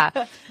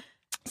yeah.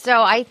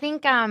 So I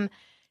think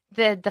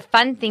the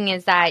fun thing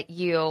is that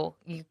you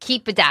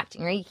keep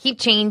adapting, right? You keep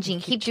changing,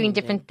 keep doing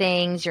different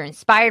things. You're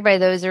inspired by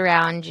those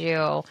around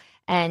you.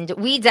 And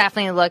we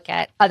definitely look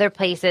at other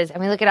places,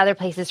 and we look at other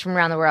places from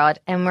around the world,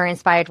 and we're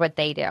inspired what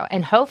they do.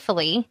 And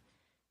hopefully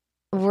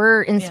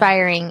we're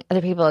inspiring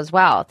other people as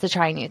well to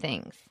try new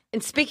things.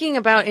 And speaking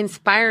about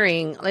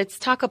inspiring, let's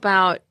talk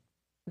about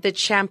the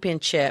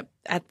championship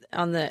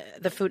on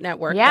the Food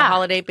Network, the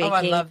holiday baking. Oh,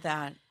 I love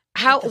that.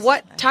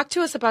 Talk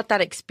to us about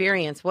that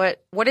experience. What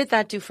did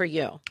that do for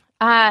you?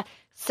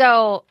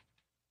 So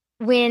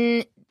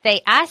when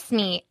they asked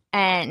me,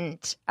 and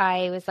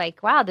I was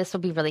like, wow, this will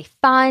be really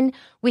fun.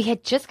 We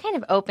had just kind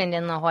of opened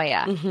in La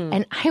Jolla,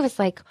 and I was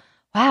like,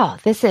 wow,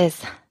 this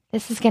is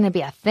going to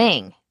be a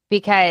thing,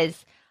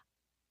 because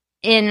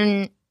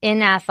in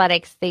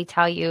athletics, they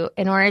tell you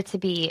in order to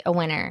be a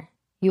winner,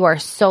 you are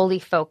solely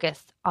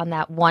focused on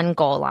that one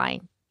goal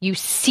line. You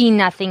see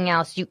nothing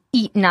else. You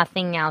eat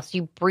nothing else.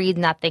 You breathe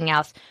nothing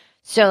else.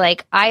 So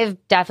like,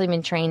 I've definitely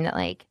been trained that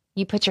like,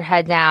 you put your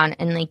head down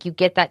and like, you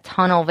get that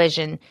tunnel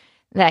vision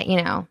that,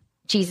 you know,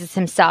 Jesus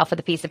himself with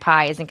a piece of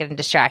pie isn't going to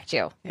distract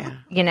you,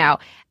 you know?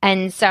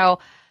 And so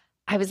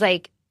I was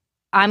like,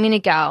 I'm going to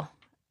go.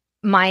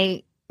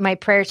 My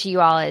prayer to you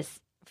all is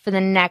for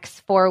the next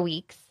 4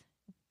 weeks,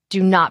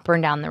 do not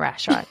burn down the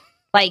restaurant.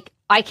 Like,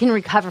 I can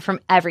recover from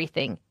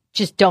everything.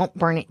 Just don't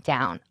burn it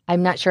down.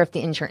 I'm not sure if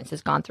the insurance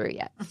has gone through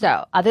yet.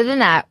 So other than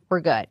that,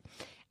 we're good.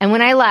 And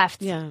when I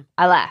left,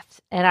 I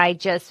left. And I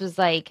just was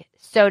like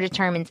so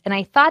determined. And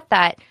I thought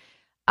that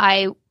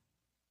I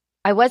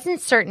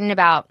wasn't certain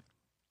about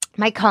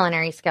my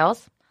culinary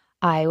skills.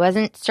 I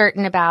wasn't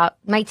certain about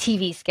my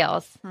TV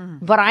skills.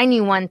 But I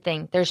knew one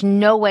thing. There's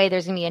no way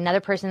there's going to be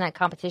another person in that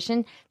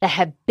competition that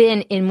had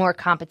been in more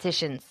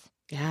competitions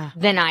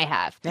than I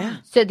have.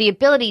 So the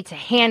ability to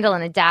handle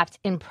and adapt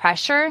in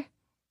pressure,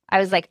 I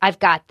was like, I've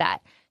got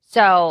that.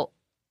 So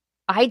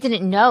I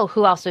didn't know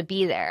who else would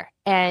be there.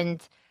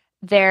 And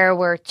there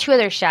were 2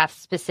 other chefs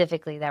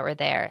specifically that were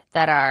there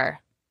that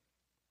are,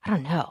 I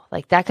don't know,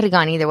 like that could have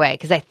gone either way.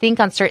 Because I think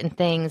on certain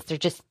things,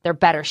 they're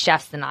better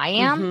chefs than I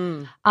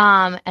am.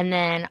 And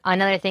then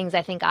on other things,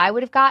 I think I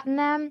would have gotten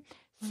them.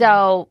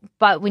 So,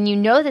 but when you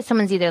know that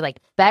someone's either like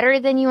better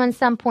than you on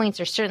some points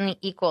or certainly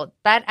equal,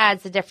 that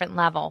adds a different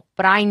level.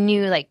 But I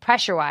knew like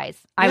pressure wise,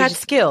 I had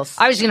skills.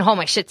 I was going to hold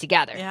my shit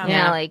together. You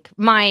know, like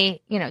my,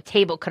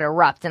 table could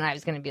erupt and I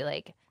was going to be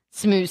like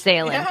smooth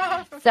sailing.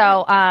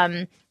 So,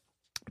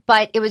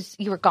 but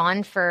you were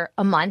gone for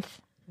a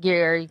month.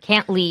 You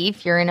can't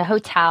leave. You're in a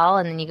hotel,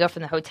 and then you go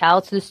from the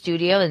hotel to the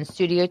studio and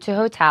studio to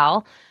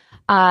hotel.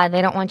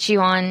 They don't want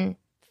you on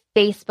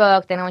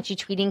Facebook. They don't want you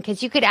tweeting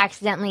because you could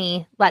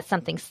accidentally let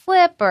something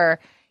slip, or,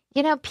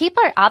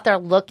 people are out there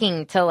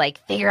looking to like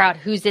figure out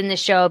who's in the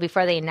show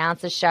before they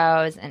announce the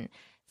shows. And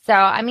so,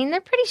 I mean,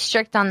 they're pretty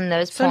strict on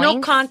those points. So no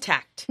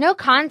contact. No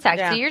contact.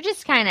 Yeah. So you're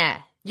just kind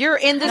of. You're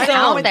in the zone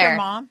out with there. Your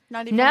mom?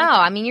 Not even no,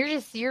 I mean, you're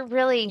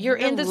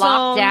in the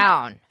locked zone.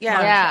 Down.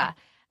 Yeah.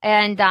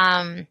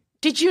 And,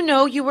 did you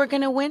know you were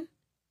going to win?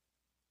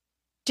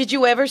 Did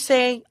you ever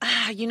say,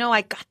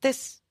 I got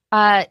this?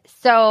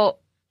 So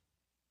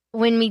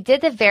when we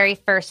did the very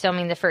first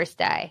filming the first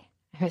day,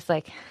 I was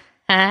like,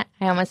 I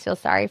almost feel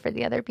sorry for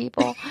the other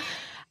people.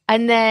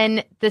 And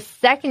then the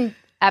second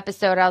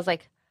episode, I was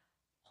like,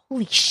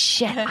 holy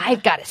shit,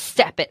 I've got to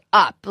step it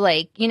up.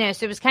 Like, so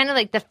it was kind of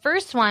like the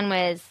first one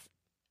was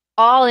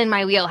all in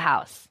my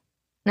wheelhouse.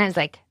 And I was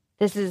like,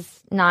 this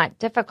is not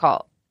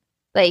difficult.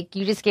 Like,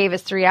 you just gave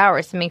us 3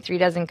 hours to make 3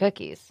 dozen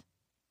cookies.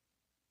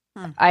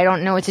 I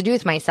don't know what to do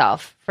with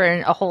myself for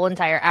a whole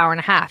entire hour and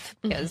a half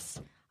because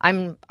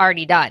I'm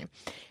already done.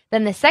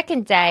 Then the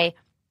second day,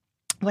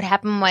 what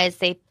happened was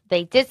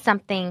they did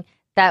something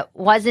that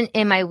wasn't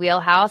in my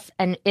wheelhouse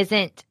and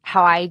isn't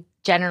how I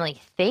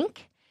generally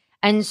think.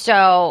 And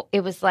so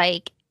it was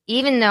like,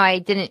 even though I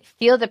didn't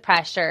feel the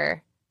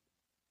pressure,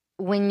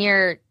 when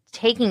you're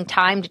taking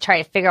time to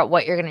try to figure out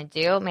what you're going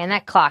to do, man,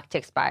 that clock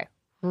ticks by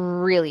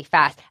really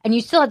fast. And you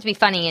still have to be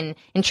funny and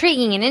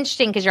intriguing and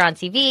interesting because you're on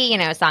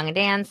TV, song and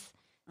dance,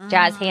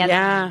 jazz hands.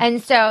 Yeah.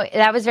 And so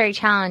that was very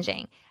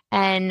challenging.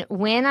 And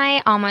when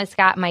I almost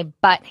got my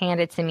butt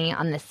handed to me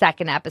on the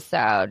second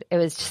episode, it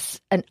was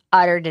just an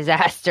utter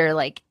disaster,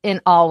 like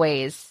in all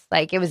ways.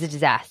 Like, it was a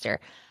disaster.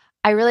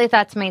 I really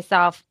thought to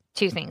myself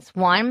 2 things.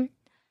 1,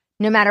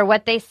 no matter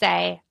what they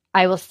say,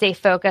 I will stay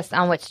focused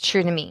on what's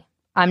true to me.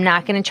 I'm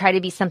not going to try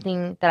to be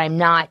something that I'm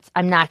not.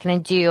 I'm not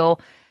going to do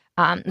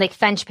like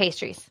French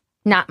pastries.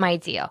 Not my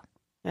deal.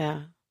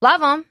 Yeah.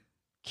 Love them.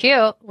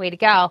 Cute. Way to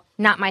go.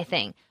 Not my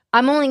thing.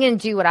 I'm only going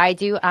to do what I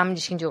do. I'm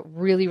just going to do it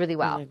really, really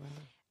well. Really well.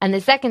 And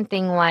the second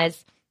thing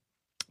was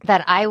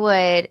that I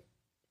would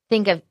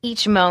think of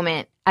each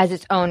moment as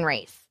its own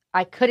race.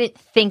 I couldn't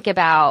think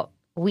about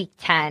week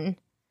 10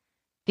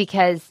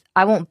 because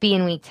I won't be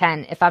in week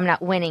 10 if I'm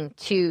not winning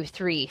 2,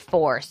 3,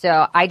 4.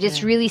 So I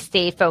just really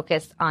stayed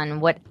focused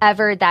on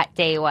whatever that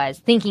day was,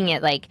 thinking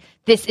it like,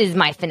 this is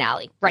my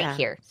finale right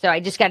here. So I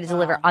just got to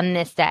deliver on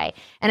this day.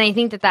 And I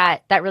think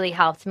that really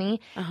helped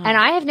me. And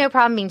I have no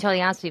problem being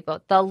totally honest with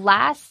people.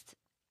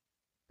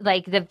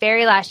 The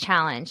very last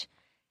challenge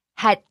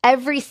had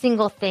every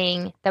single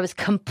thing that was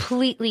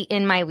completely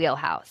in my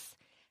wheelhouse.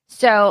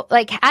 So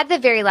like at the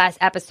very last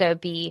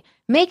episode be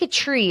make a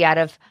tree out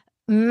of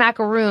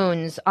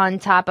macaroons on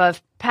top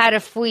of pâte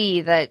à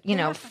fouille that,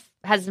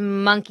 has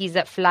monkeys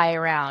that fly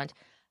around.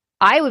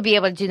 I would be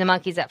able to do the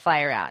monkeys that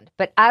fly around,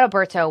 but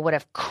Adalberto would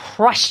have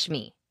crushed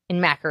me in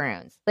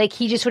macaroons. Like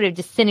he just would have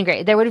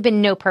disintegrated. There would have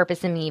been no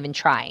purpose in me even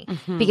trying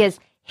because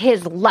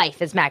his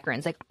life is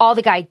macaroons. Like all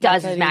the guy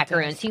does is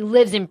macaroons. He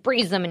lives and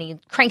breathes them and he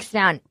cranks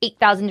down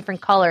 8,000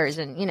 different colors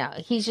and,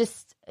 he's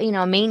just,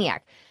 a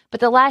maniac. But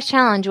the last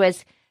challenge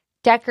was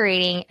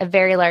decorating a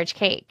very large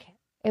cake.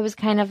 It was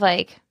kind of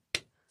like,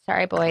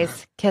 sorry,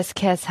 boys. Kiss,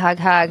 kiss, hug,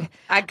 hug.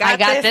 I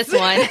got this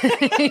one.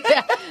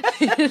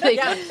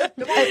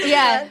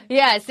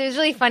 Yeah. So it was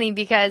really funny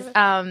because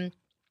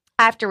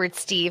afterwards,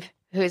 Steve,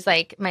 who's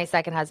like my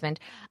second husband,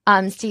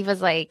 Steve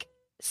was like,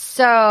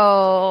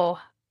 so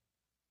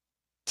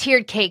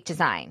tiered cake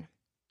design.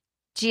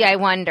 Gee, I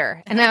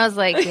wonder. And I was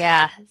like,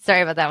 yeah,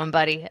 sorry about that one,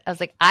 buddy. I was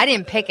like, I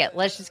didn't pick it.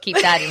 Let's just keep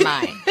that in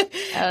mind.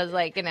 I was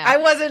like, I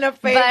wasn't a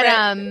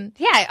favorite.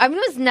 But it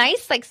was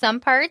nice, like some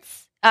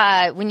parts.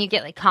 When you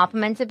get like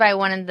complimented by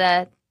one of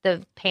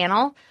the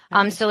panel.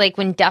 So like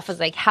when Duff was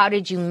like, how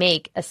did you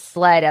make a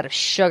sled out of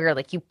sugar?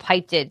 Like you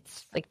piped it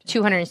like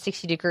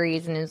 260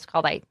 degrees and it was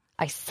called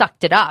I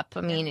sucked it up.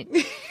 I mean, it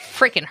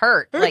freaking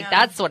hurt. Like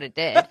that's what it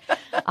did.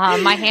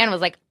 My hand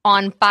was like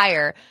on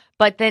fire.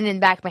 But then in the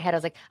back of my head, I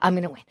was like, I'm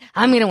going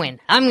to win.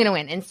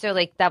 And so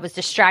like that was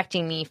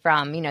distracting me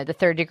from, the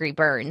 3rd-degree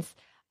burns.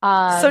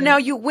 So now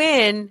you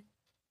win.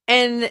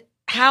 And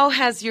how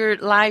has your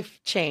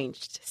life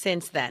changed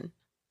since then?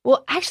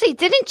 Well, actually, it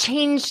didn't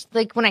change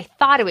like when I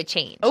thought it would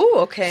change. Oh,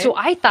 okay. So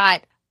I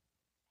thought,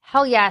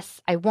 hell yes,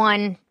 I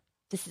won.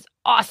 This is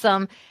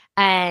awesome.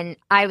 And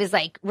I was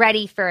like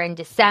ready for in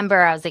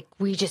December. I was like,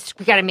 we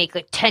got to make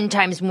like 10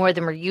 times more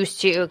than we're used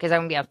to because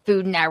I'm going to be on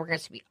Food Network.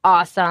 It's going to be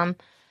awesome.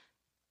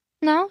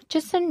 No,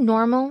 just a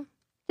normal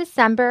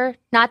December.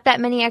 Not that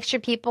many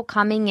extra people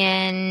coming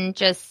in.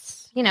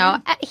 Just,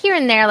 here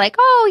and there like,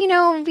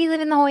 oh, we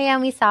live in La Jolla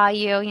and we saw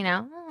you,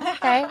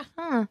 Okay.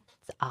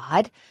 It's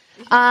odd.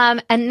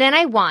 And then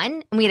I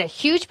won, and we had a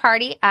huge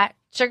party at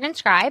Sugar and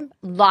Scribe.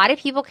 A lot of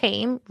people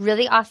came,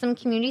 really awesome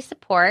community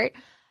support.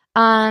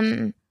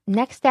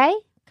 Next day,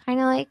 kind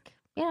of like,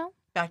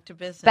 back to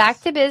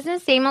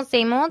business, same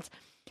old.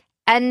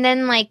 And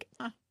then like,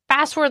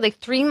 fast forward like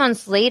 3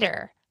 months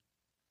later,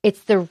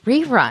 it's the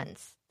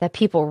reruns that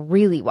people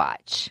really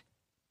watch.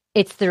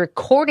 It's the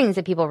recordings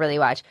that people really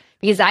watch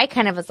because I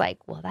kind of was like,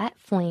 well, that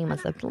flame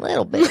was a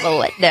little bit of a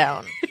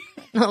letdown.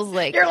 I was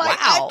like, you're like,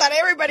 wow. I thought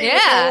everybody knew who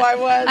I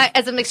was.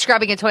 As I'm like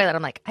scrubbing a toilet,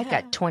 I'm like, I've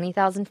got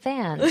 20,000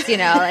 fans,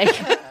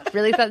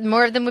 really thought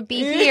more of them would be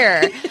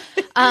here.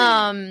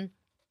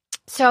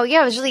 So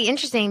yeah, it was really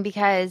interesting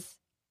because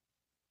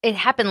it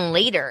happened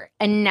later.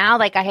 And now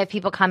like I have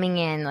people coming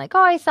in like,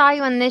 oh, I saw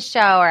you on this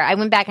show. Or I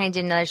went back and I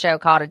did another show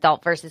called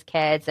Adult versus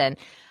Kids. And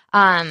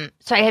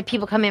so I had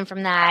people come in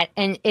from that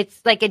and it's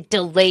like a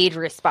delayed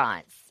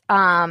response.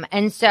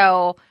 And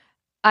so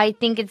I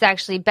think it's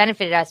actually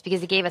benefited us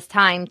because it gave us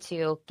time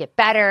to get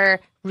better,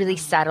 really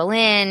settle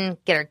in,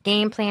 get our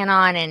game plan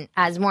on. And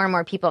as more and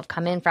more people have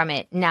come in from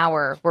it, now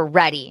we're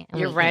ready.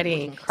 You're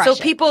ready. So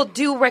people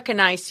do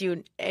recognize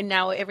you and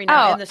now every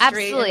night in the street.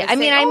 Absolutely. I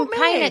mean, I'm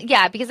kind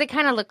of, because I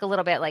kind of look a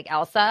little bit like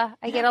Elsa.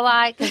 I get a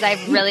lot because I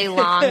have really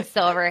long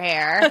silver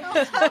hair.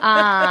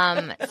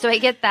 So I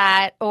get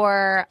that.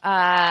 Or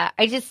I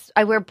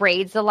wear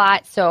braids a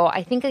lot. So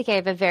I think like I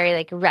have a very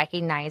like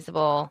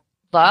recognizable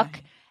look.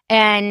 Right.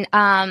 And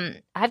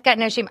I've got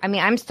no shame. I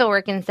mean, I'm still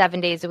working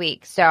 7 days a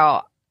week.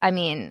 So, I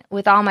mean,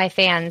 with all my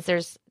fans,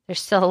 there's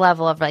still a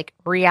level of like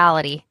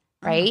reality,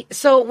 right?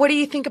 So what do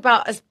you think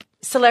about a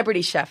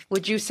celebrity chef?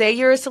 Would you say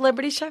you're a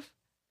celebrity chef?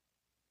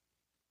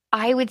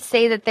 I would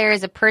say that there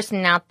is a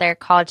person out there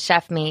called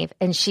Chef Maeve,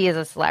 and she is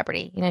a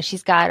celebrity.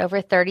 She's got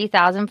over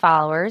 30,000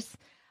 followers.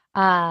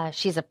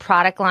 She has a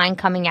product line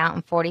coming out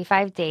in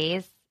 45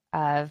 days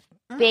of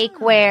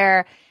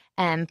bakeware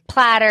and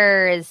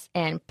platters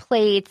and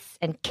plates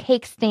and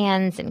cake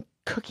stands and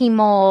cookie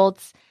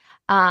molds.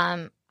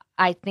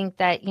 I think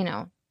that,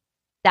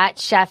 that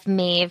Chef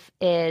Maeve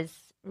is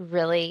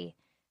really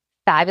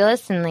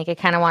fabulous and like I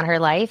kind of want her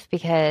life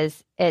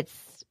because it's,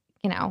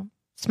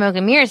 smoke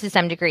and mirrors to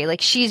some degree.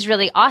 Like she's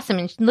really awesome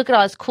and look at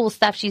all this cool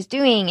stuff she's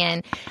doing.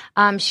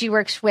 And she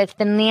works with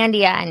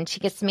Finlandia and she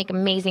gets to make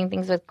amazing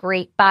things with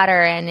great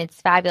butter and it's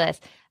fabulous.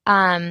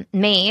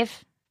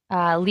 Maeve,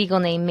 legal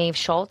name Maeve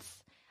Schultz.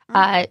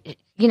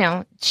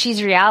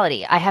 She's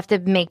reality. I have to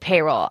make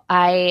payroll.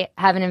 I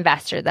have an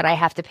investor that I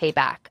have to pay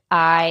back.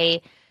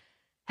 I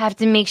have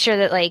to make sure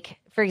that, like,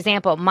 for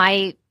example,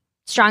 my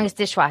strongest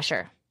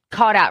dishwasher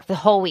called out for the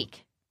whole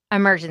week.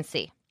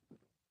 emergency.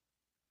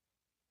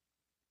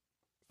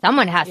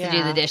 Someone has to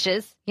do the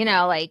dishes, you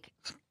know, like,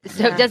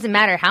 so it doesn't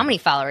matter how many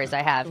followers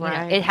I have, you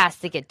know, it has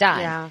to get done.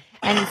 Yeah.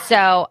 And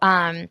so,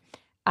 I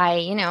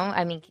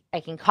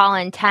can call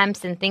in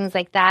temps and things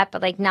like that,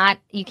 but like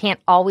you can't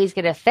always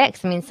get a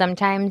fix. I mean,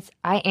 sometimes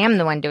I am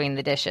the one doing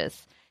the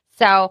dishes.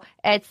 So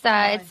it's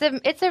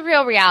a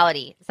real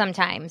reality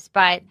sometimes,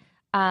 but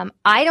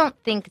I don't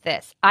think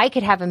this. I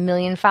could have 1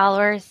 million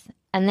followers,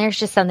 and there's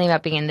just something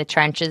about being in the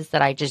trenches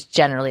that I just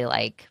generally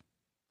like.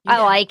 Yeah.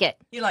 I like it.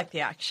 You like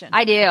the action.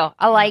 I do.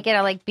 I like it.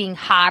 I like being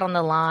hot on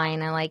the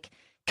line. I like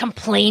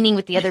complaining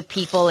with the other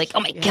people. Like,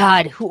 oh my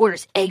God, who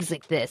orders eggs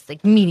like this?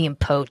 Like medium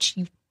poach.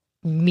 You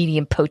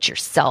medium poach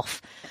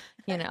yourself.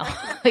 You know,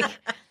 like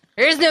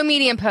there is no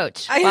medium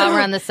poach while we're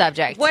on the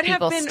subject.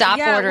 People stop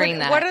ordering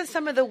that. What are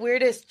some of the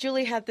weirdest?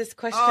 Julie had this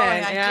question.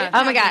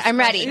 Oh my God, I'm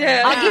ready.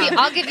 Yeah.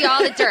 I'll give you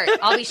all the dirt.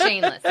 I'll be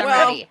shameless. I'm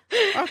ready.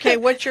 Okay,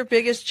 what's your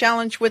biggest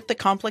challenge with the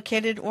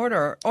complicated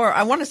order? Or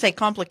I want to say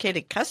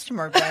complicated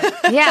customer,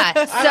 but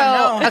yeah.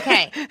 So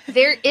okay,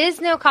 there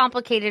is no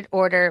complicated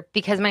order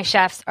because my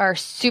chefs are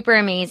super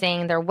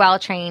amazing. They're well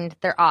trained.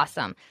 They're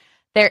awesome.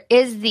 There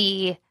is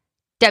the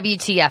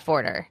WTF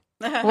order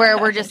where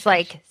we're just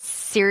like,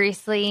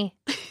 seriously.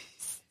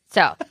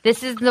 So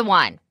this is the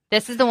one.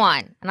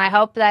 And I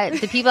hope that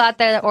the people out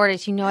there that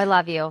orders, you know I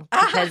love you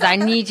because I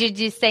need you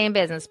to stay in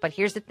business. But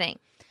here's the thing.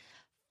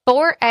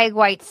 4 egg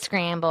whites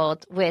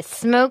scrambled with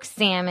smoked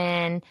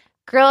salmon,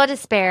 grilled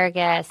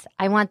asparagus.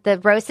 I want the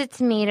roasted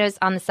tomatoes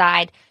on the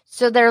side.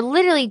 So they're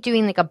literally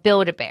doing like a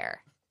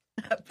Build-A-Bear.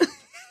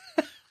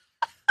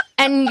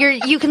 And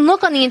you can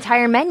look on the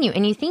entire menu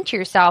and you think to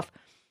yourself,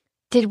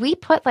 did we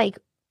put like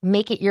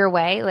make it your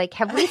way? Like,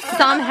 have we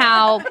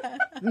somehow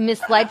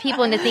misled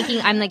people into thinking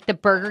I'm like the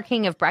Burger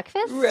King of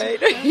breakfast?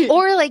 Right.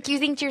 Or like you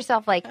think to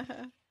yourself, like,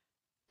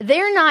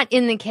 they're not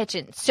in the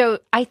kitchen. So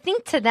I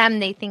think to them,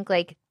 they think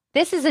like,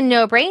 this is a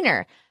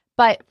no-brainer.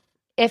 But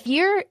if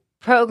you're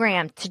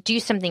programmed to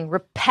do something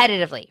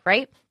repetitively,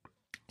 right?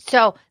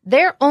 So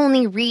they're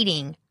only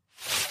reading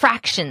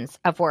fractions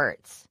of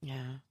words.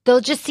 Yeah. They'll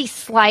just see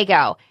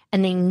Sligo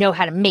and they know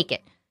how to make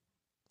it.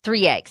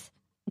 3 eggs,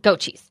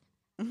 goat cheese.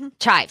 Mm-hmm.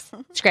 Chives,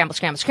 scramble,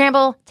 scramble,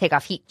 scramble, take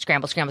off heat,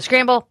 scramble, scramble,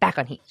 scramble, back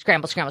on heat,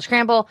 scramble, scramble,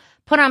 scramble,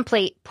 put on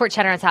plate, pour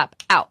cheddar on top,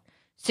 out.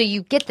 So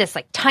you get this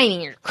like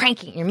timing, you're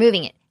cranking, you're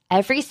moving it.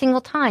 Every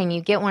single time you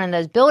get one of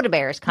those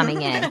Build-A-Bears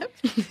coming in,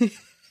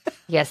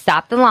 you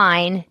stop the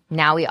line.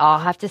 Now we all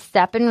have to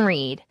step and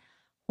read.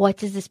 What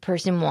does this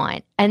person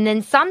want? And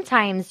then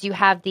sometimes you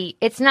have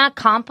it's not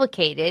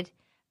complicated,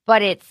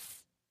 but it's,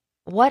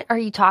 what are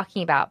you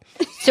talking about?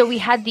 So we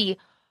had the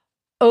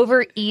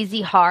over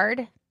easy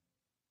hard.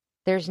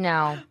 There is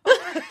no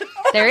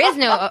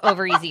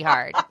over easy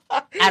hard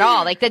at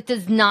all. Like that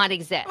does not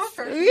exist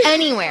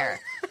anywhere.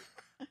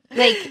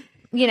 Like,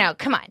 you know,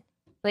 come on.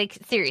 Like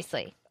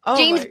seriously.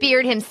 James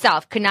Beard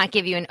himself could not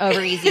give you an over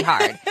easy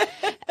hard.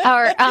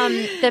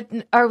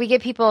 Or we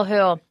get people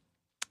who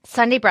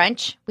Sunday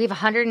brunch, we have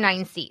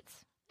 109 seats.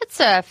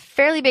 It's a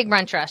fairly big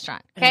brunch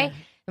restaurant, okay?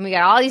 And we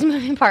got all these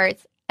moving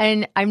parts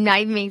and I'm not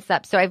even making this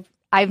up. So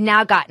I've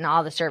now gotten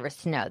all the servers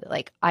to know that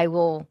like I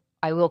will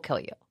kill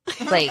you.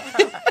 Like,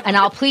 and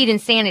I'll plead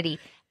insanity.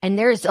 And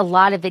there's a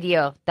lot of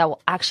video that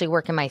will actually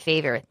work in my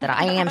favor that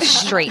I am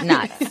straight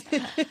nuts.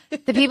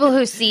 The people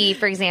who see,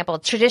 for example,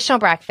 traditional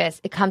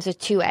breakfast, it comes with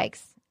 2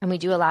 eggs, and we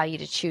do allow you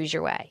to choose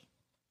your way.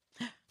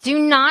 Do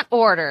not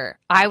order,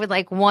 I would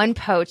like 1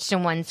 poached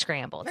and 1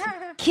 scrambled.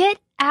 Get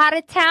out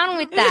of town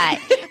with that.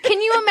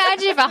 Can you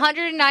imagine if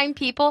 109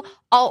 people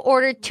all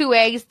ordered 2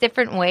 eggs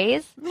different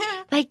ways?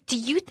 Like, do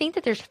you think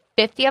that there's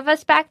 50 of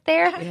us back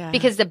there? Yeah.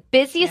 Because the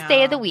busiest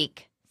day of the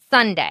week,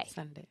 Sunday.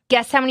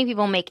 Guess how many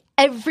people make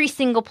every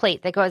single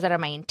plate that goes out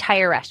of my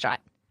entire restaurant?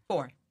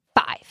 4.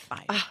 5. 5.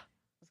 I was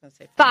going to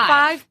say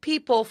 5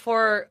 people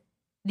for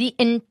the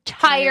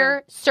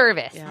entire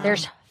service. Yeah.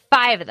 There's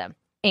 5 of them.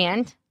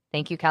 And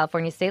thank you,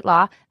 California state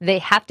law, they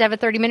have to have a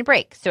 30-minute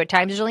break. So at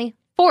times there's only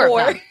 4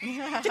 of them.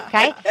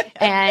 Okay?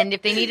 And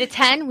if they need a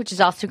 10, which is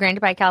also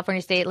granted by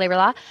California state labor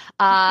law,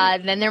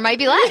 then there might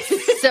be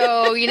less.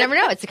 So you never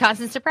know. It's a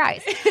constant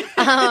surprise.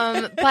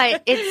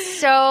 But it's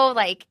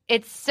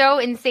so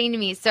insane to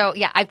me. So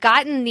yeah, I've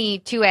gotten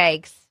the 2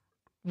 eggs.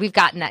 We've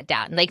gotten that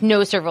down. Like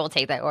no server will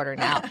take that order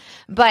now.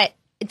 But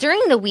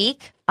during the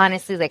week,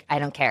 honestly, like I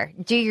don't care.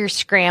 Do your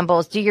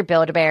scrambles, do your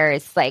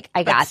Build-A-Bears. Like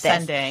I got this.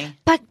 Sunday.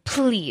 But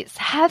please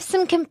have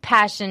some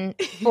compassion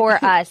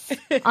for us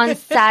on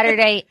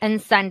Saturday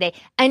and Sunday.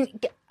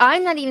 And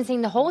I'm not even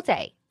saying the whole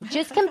day.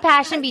 Just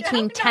compassion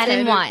between 10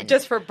 and 1.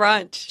 Just for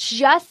brunch.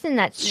 Just in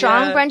that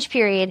strong brunch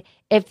period.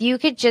 If you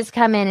could just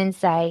come in and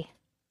say,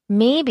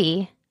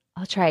 maybe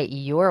I'll try it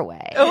your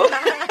way.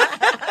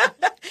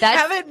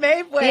 Have it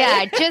made way.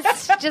 Yeah,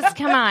 just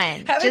come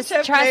on. Just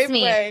trust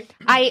me. Way.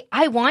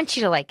 I want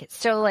you to like it.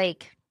 So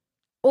like,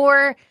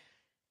 or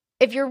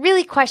if you're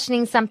really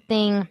questioning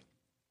something,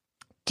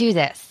 do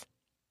this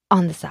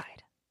on the side.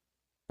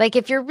 Like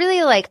if you're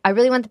really like, I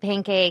really want the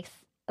pancakes.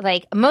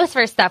 Like most of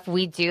our stuff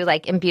we do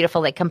like in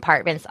beautiful like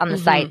compartments on the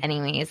side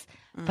anyways.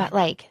 But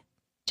like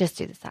just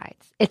do the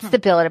sides. It's the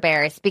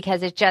Build-A-Bears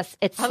because it slows us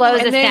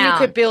down. And then you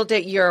could build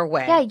it your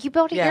way. Yeah, you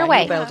build it your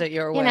way. You build it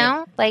your way. You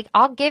know, like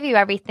I'll give you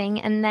everything,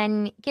 and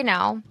then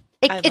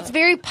it's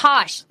very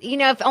posh. You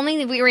know, if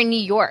only we were in New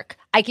York,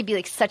 I could be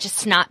like such a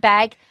snot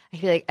bag. I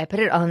feel like I put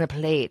it on the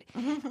plate,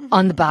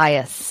 on the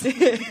bias. I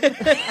love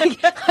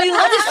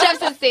the chefs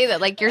that say that,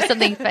 like you're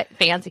something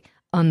fancy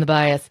on the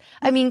bias.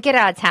 I mean, get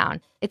out of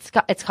town. It's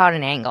called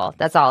an angle.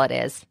 That's all it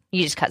is.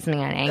 You just cut something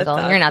on an angle.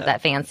 You're not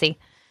that fancy.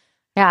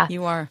 Yeah,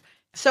 you are.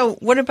 So,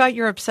 what about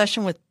your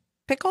obsession with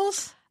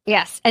pickles?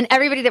 Yes, and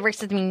everybody that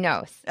works with me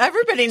knows.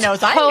 Everybody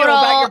knows. I know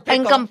about your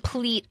pickle. And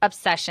complete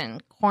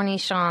obsession.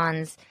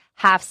 Cornichons,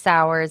 half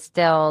sours,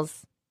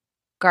 dills,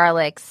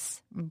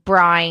 garlics,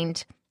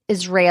 brined,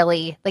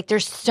 Israeli. Like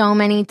there's so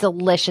many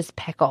delicious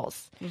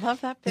pickles.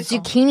 Love that pickle.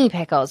 Zucchini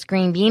pickles,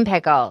 green bean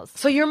pickles.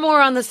 So you're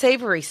more on the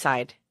savory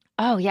side.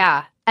 Oh,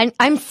 yeah. And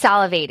I'm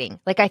salivating.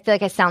 Like I feel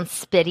like I sound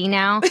spitty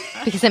now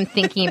because I'm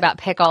thinking about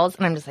pickles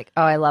and I'm just like,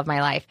 oh, I love my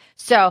life.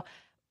 So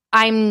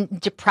I'm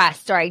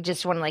depressed or I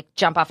just want to like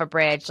jump off a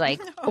bridge.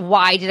 Like,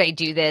 why did I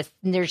do this?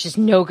 And there's just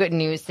no good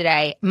news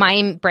today.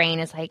 My brain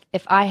is like,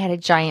 if I had a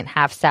giant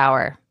half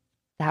sour,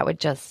 that would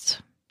just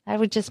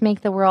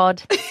make the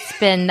world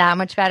spin that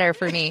much better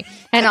for me.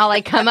 And I'll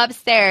like come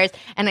upstairs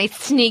and I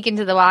sneak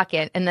into the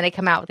walk-in and then I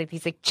come out with like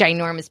these like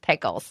ginormous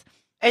pickles.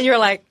 And you're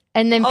like,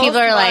 and then people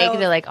are like,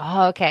 they're like,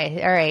 oh,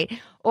 okay, all right.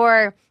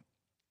 Or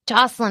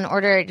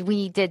Jocelyn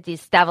we did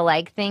this devil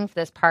egg thing for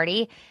this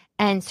party.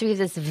 And so we have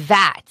this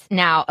vat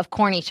now of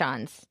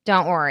cornichons.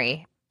 Don't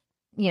worry.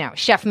 You know,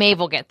 Chef Maeve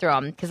will get through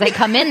them because I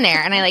come in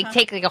there and I like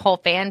take like a whole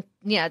fan,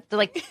 they're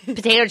like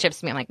potato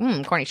chips to me. I'm like,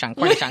 cornichon.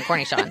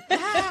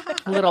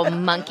 Little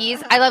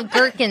monkeys. I love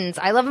gherkins.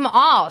 I love them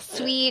all.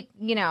 Sweet,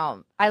 I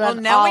love all of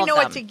them. Now we know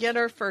what to get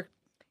her for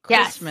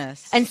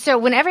Christmas. Yes. And so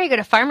whenever I go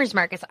to farmers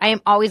markets, I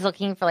am always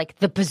looking for like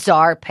the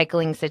bizarre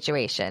pickling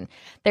situation.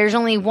 There's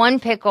only one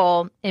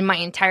pickle in my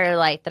entire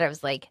life that I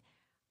was like,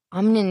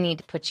 I'm going to need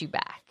to put you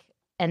back.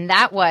 And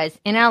that was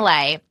in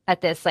LA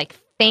at this like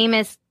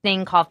famous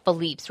thing called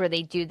Philippe's where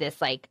they do this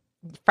like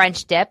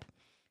French dip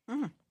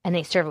and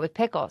they serve it with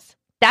pickles.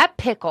 That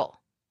pickle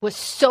was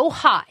so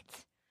hot.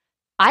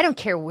 I don't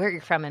care where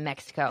you're from in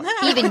Mexico.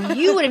 Even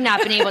you would have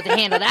not been able to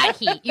handle that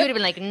heat. You would have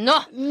been like,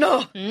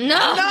 no.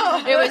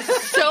 It was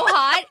so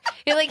hot.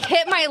 It like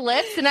hit my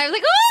lips and I was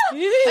like, oh!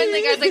 And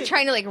like I was like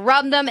trying to like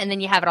rub them and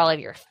then you have it all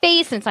over your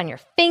face and it's on your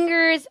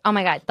fingers. Oh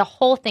my God. The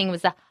whole thing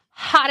was the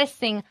hottest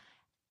thing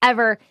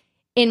ever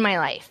in my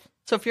life.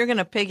 So if you're going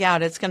to pig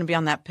out, it's going to be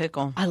on that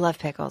pickle. I love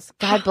pickles.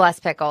 God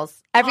bless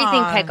pickles.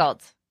 Everything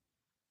pickled.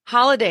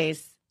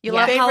 Holidays. You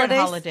love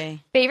holidays?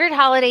 Favorite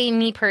holiday,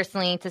 me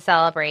personally, to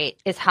celebrate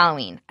is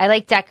Halloween. I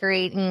like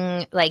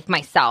decorating like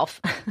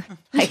myself.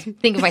 I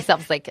think of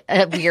myself as like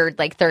a weird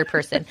like third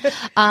person.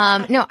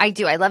 No, I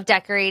do. I love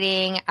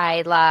decorating.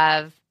 I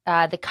love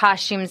the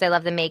costumes. I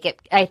love the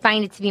makeup. I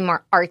find it to be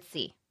more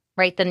artsy,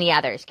 right, than the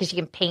others because you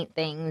can paint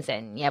things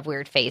and you have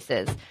weird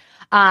faces.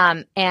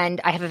 And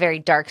I have a very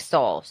dark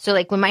soul. So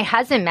like when my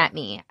husband met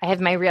me, I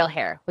have my real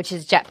hair, which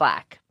is jet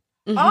black.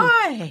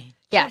 Mm-hmm.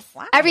 Yes.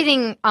 Wow.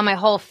 Everything on my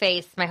whole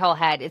face, my whole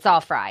head, it's all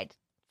fried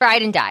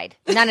and dyed.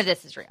 None of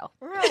this is real.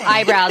 Really?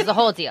 Eyebrows, the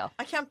whole deal.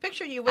 I can't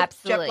picture you with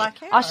jet black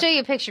hair. I'll show you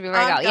a picture before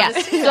I go. Yeah.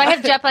 So I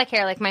have jet black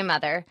hair like my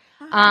mother.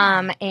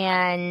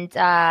 And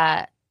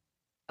I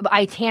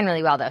tan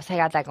really well, though, so I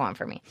got that going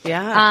for me.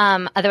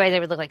 Yeah. Otherwise, I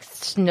would look like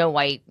Snow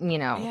White,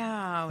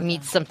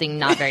 meets something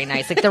not very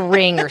nice, like The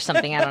Ring or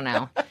something. I don't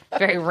know.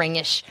 Very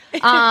ringish.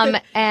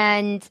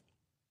 And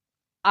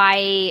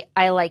I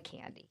like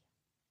candy.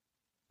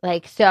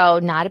 Like, so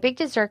not a big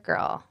dessert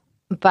girl,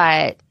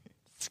 but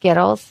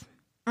Skittles,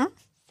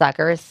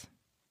 suckers,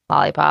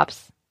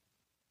 lollipops,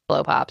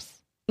 blow pops.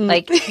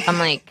 Like, I'm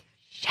like,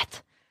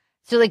 shit.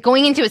 So, like,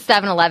 going into a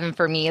 7-Eleven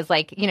for me is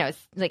like,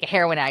 it's like a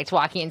heroin addict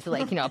walking into,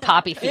 like, a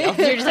poppy field.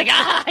 You're just like,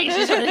 you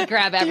just want to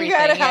grab everything. You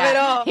gotta have it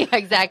all. Yeah,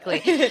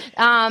 exactly.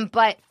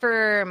 But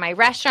for my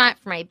restaurant,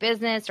 for my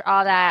business, or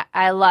all that,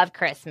 I love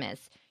Christmas.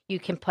 You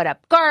can put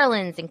up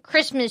garlands and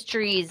Christmas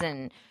trees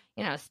and,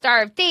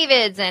 Star of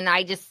David's, and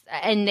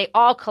and they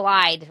all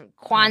collide.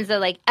 Kwanzaa,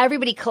 like,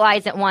 everybody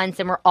collides at once,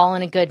 and we're all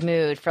in a good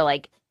mood for,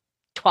 like,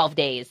 12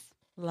 days.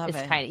 Love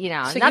it. Kind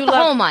of, so not the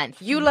whole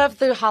month. You love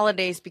the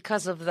holidays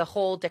because of the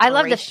whole decoration. I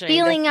love the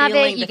feeling of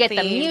it. You get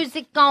the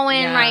music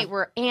going, right?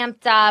 We're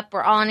amped up.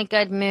 We're all in a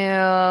good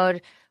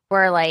mood.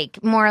 We're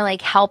like more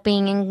like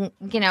helping,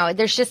 and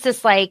there's just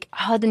this like,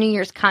 oh, the New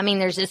Year's coming.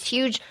 There's this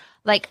huge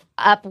like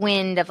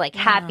upwind of like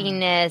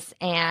happiness,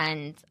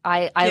 and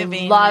I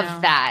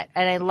love that,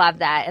 and I love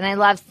that, and I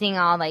love seeing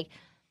all like.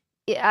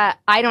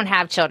 I don't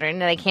have children,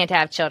 and I can't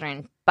have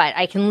children, but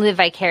I can live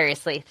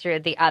vicariously through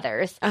the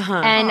others.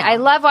 And I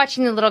love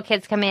watching the little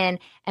kids come in,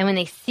 and when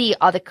they see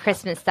all the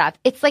Christmas stuff,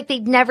 it's like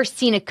they've never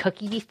seen a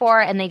cookie before,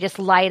 and they just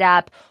light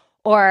up.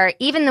 Or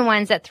even the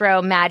ones that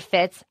throw mad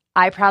fits.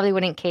 I probably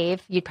wouldn't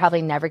cave. You'd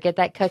probably never get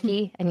that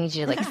cookie. I need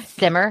you to like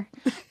simmer.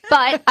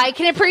 But I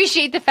can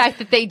appreciate the fact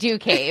that they do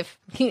cave.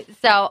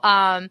 So,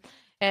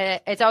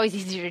 It's always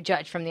easier to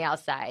judge from the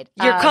outside.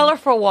 Your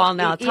colorful wall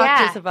now. Talk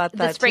to us about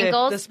that. The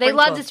sprinkles. They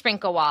love the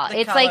sprinkle wall.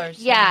 The it's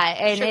colors,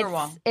 like,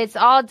 and it's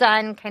all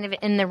done kind of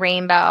in the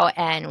rainbow,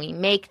 and we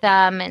make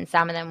them, and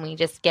some of them we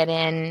just get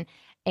in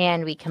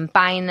and we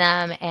combine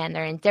them, and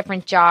they're in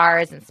different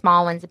jars, and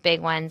small ones and big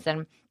ones,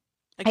 and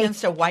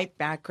against a white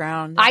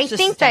background. I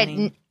think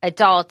stunning. That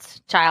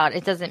adult, child,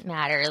 it doesn't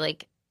matter.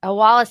 Like a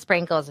wall of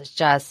sprinkles is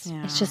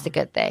it's just a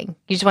good thing.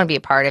 You just want to be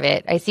a part of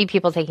it. I see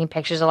people taking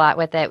pictures a lot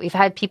with it. We've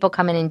had people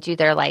come in and do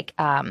their like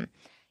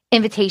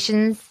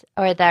invitations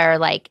or their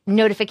like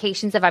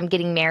notifications of I'm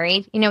getting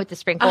married, with the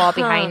sprinkle wall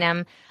behind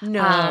them.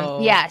 No.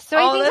 Yeah. So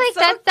I think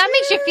like that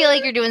makes you feel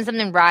like you're doing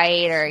something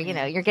right, or,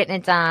 you're getting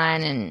it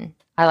done. And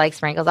I like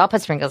sprinkles. I'll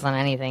put sprinkles on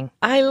anything.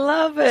 I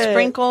love it.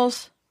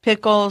 Sprinkles.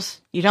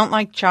 Pickles. You don't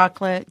like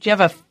chocolate. Do you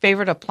have a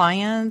favorite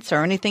appliance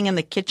or anything in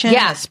the kitchen?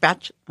 Yeah. A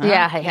spatula?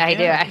 Yeah, I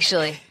do,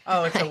 actually.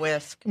 Oh, it's a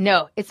whisk.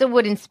 No, it's a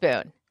wooden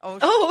spoon.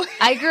 Oh.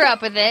 I grew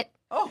up with it.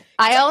 Oh.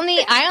 I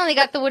only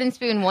got the wooden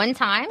spoon one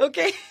time.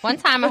 Okay. One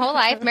time my whole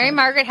life. Mary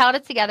Margaret held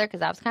it together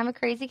because I was kind of a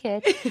crazy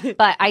kid.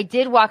 But I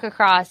did walk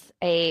across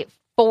a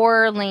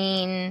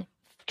 4-lane,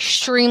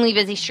 extremely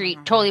busy street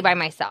totally by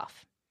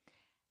myself.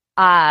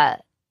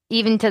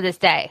 Even to this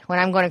day, when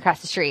I'm going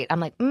across the street, I'm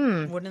like,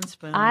 wooden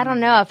spoon. I don't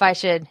know if I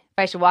should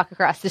walk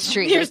across the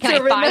street. Like,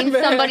 can I find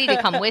somebody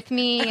to come with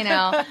me?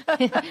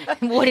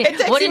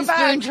 Wooden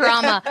spoon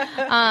drama.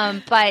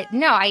 But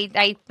no,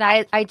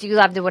 I do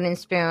love the wooden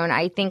spoon.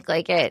 I think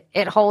like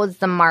it holds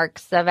the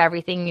marks of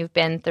everything you've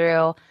been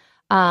through.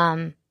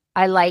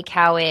 I like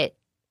how it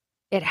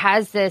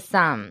has this.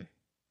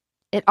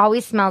 It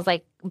always smells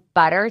like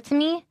butter to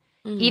me.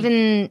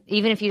 Mm-hmm.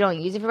 Even if you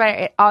don't use it for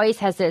butter, it always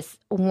has this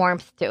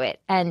warmth to it.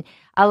 And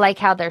I like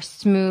how they're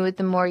smooth.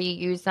 The more you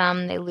use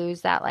them, they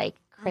lose that like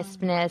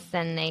crispness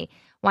and they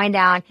wind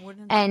down.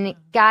 And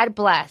God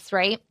bless,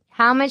 right?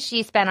 How much do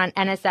you spend on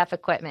NSF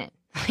equipment?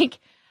 Like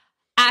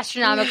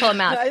astronomical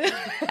amounts.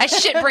 That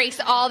shit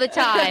breaks all the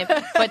time.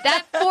 But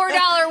that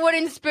 $4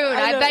 wooden spoon,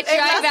 I bet you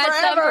I've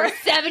had some for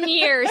 7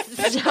 years.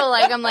 So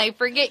like I'm like,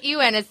 forget you,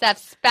 NSF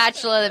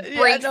spatula that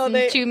breaks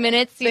in 2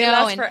 minutes, they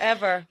last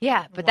forever.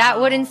 Yeah, but that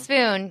wooden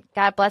spoon,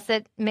 God bless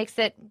it, mix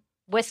it,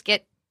 whisk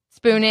it,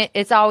 spoon it.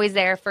 It's always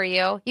there for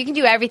you. You can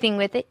do everything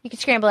with it. You can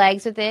scramble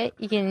eggs with it.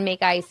 You can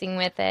make icing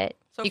with it.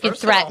 So you can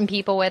threaten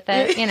people with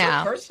it.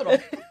 So versatile.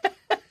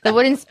 The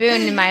wooden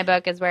spoon in my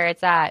book is where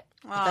it's at.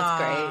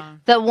 That's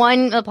great. The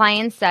one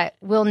appliance that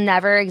will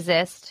never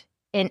exist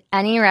in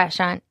any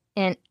restaurant,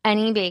 in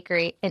any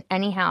bakery, in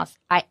any house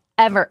I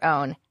ever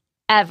own,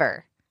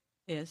 ever,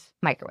 is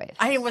microwave.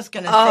 I was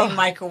going to say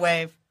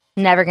microwave.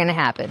 Never going to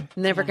happen.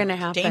 Never going to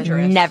happen.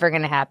 Dangerous. Never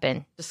going to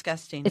happen.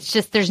 Disgusting. It's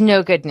just there's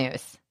no good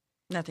news.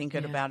 Nothing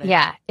good about it.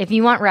 Yeah. If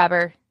you want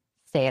rubber,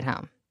 stay at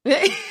home.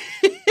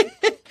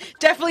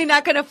 Definitely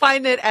not going to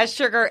find it at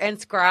Sugar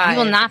and Scribe. You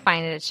will not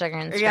find it at Sugar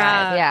and Scribe.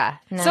 Yeah.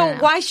 No, so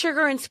why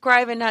Sugar and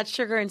Scribe and not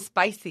Sugar and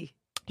Spicy?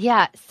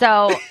 Yeah.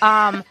 So,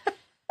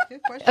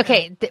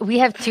 okay, we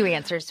have two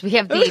answers. We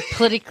have the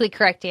politically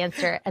correct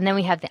answer, and then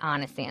we have the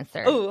honest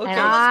answer. Ooh, okay. And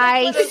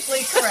I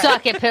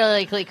suck at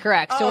politically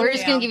correct, so we're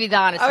just going to give you the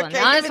honest one.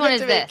 The honest one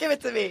is this. Give it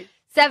to me.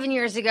 7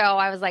 years ago,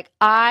 I was like,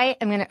 I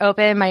am going to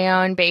open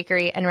my own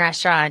bakery and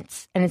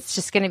restaurants, and it's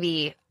just going to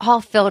be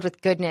all filled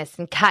with goodness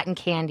and cotton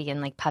candy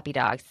and like puppy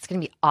dogs. It's going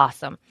to be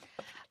awesome.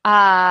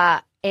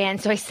 And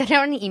so I sent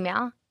out an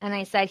email, and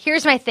I said,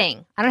 here's my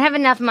thing. I don't have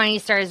enough money to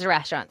start as a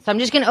restaurant, so I'm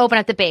just going to open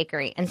up the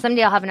bakery, and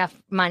someday I'll have enough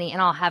money,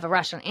 and I'll have a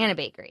restaurant and a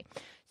bakery.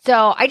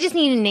 So I just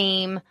need a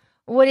name.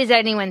 What does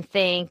anyone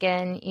think?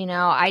 And,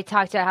 I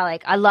talked about how,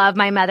 like, I love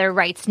my mother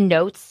writes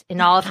notes in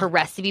all of her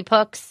recipe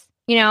books.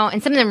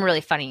 And some of them are really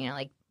funny,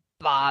 like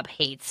Bob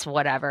hates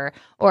whatever,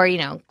 or,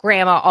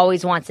 grandma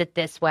always wants it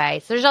this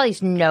way. So there's all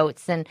these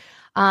notes. And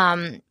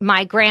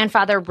my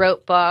grandfather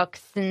wrote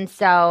books. And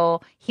so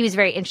he was a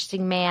very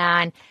interesting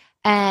man.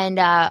 And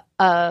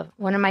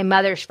one of my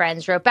mother's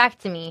friends wrote back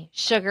to me,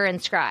 Sugar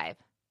and Scribe.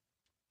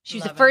 She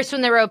was the first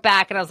one that wrote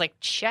back, and I was like,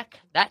 check,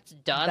 that's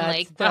done.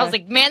 I was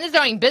like, man, this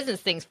owning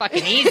business thing's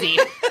fucking easy.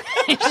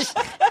 Just,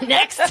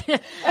 next.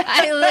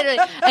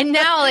 And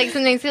now, like,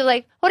 sometimes people are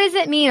like, what does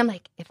it mean? I'm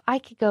like, if I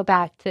could go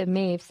back to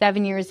Maeve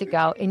 7 years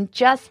ago and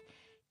just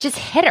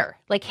hit her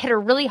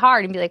really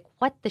hard and be like,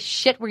 what the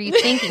shit were you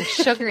thinking,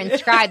 Sugar and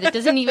Scribe? That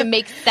doesn't even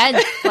make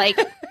sense. Like,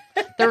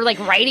 they're like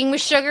writing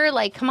with sugar.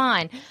 Like, come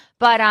on.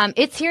 But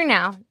it's here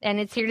now, and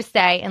it's here to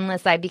stay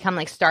unless I become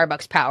like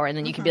Starbucks power, and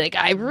then you can be like,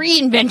 I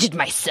reinvented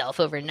myself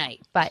overnight.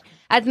 But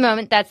at the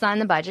moment, that's not in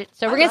the budget,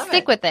 so we're going to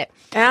stick with it.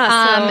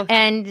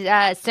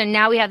 Yeah, so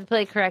now we have the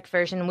politically correct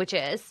version, which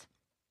is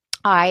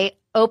I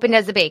opened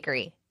as a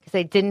bakery because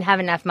I didn't have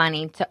enough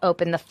money to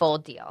open the full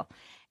deal.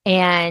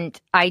 And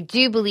I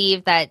do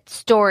believe that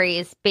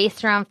stories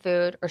based around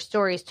food or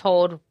stories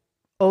told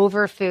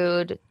over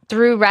food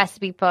through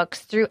recipe books,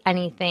 through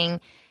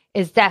anything,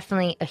 is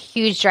definitely a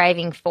huge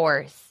driving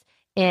force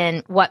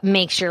in what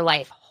makes your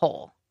life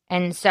whole.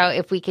 And so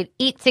if we could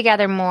eat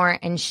together more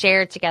and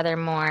share together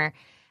more,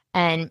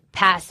 and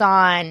pass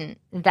on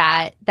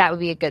that would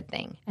be a good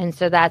thing. And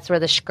so that's where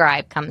the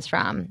scribe comes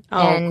from. Oh,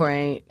 and,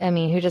 great. I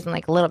mean, who doesn't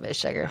like a little bit of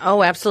sugar?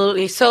 Oh,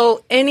 absolutely.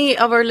 So any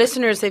of our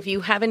listeners, if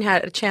you haven't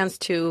had a chance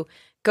to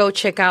go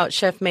check out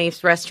Chef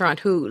Maeve's restaurant,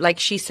 who, like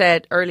she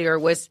said earlier,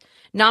 was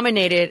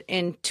nominated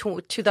in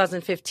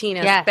 2015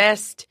 as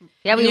best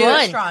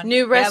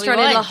new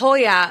restaurant in La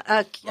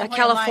Jolla,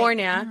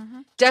 California. Mm-hmm.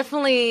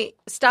 Definitely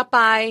stop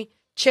by,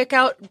 check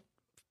out,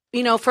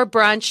 for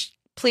brunch.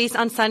 Please,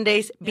 on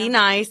Sundays, be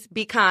nice,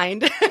 be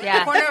kind.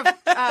 Yeah.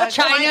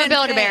 Try no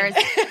Build-A-Bears.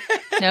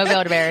 No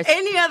Build-A-Bears.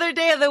 Any other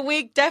day of the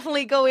week,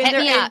 definitely go in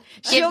there. Me up.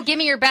 Give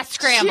me your best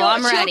scramble.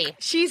 I'm ready.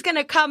 She's going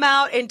to come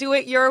out and do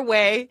it your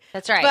way.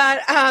 That's right.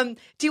 But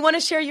do you want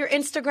to share your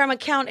Instagram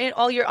account and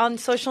all your on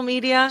social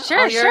media?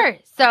 Sure.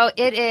 So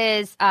it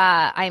is,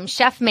 I'm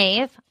Chef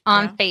Maeve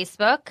on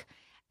Facebook.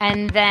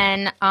 And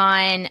then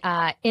on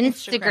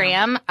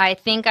Instagram, I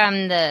think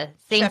I'm the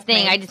same Chef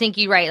thing. Maeve. I just think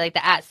you write like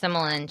the @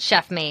 symbol and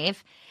Chef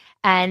Maeve.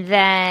 And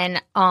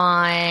then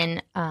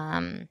on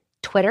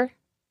Twitter,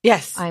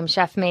 yes, I'm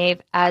Chef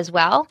Maeve as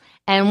well.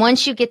 And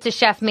once you get to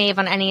Chef Maeve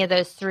on any of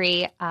those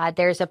three,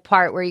 there's a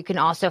part where you can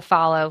also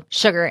follow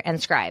Sugar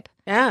and Scribe.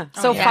 Yeah.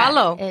 So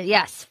follow.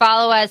 Yes.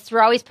 Follow us.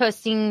 We're always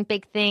posting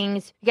big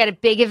things. We got a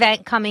big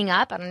event coming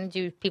up. I don't know,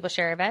 do people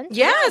share events?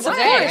 Yes, of course.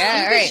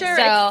 Yeah, right. Sure.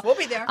 So we'll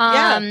be there.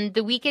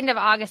 The weekend of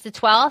August the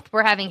 12th,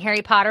 we're having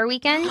Harry Potter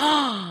weekend.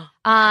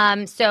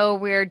 So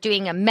we're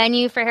doing a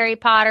menu for Harry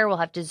Potter. We'll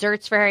have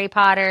desserts for Harry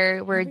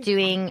Potter. We're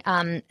doing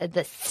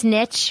the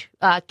Snitch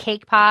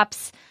cake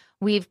pops.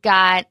 We've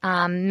got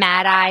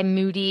Mad Eye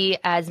Moody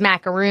as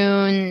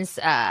macaroons.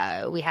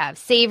 We have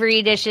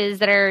savory dishes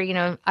that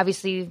are,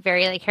 obviously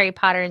very like Harry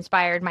Potter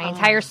inspired. My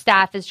entire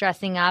staff is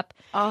dressing up.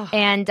 Oh.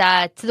 And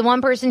to the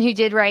one person who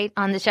did write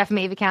on the Chef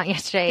Maeve account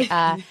yesterday,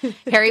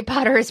 Harry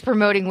Potter is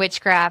promoting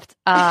witchcraft.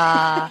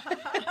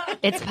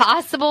 It's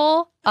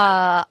possible.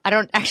 I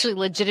don't actually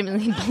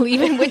legitimately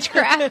believe in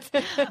witchcraft,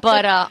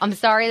 but I'm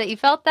sorry that you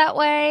felt that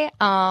way.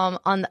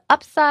 On the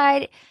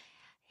upside,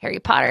 Harry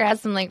Potter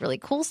has some like really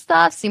cool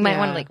stuff, so you might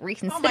want to like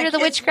reconsider the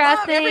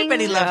witchcraft thing.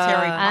 Everybody loves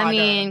Harry Potter. I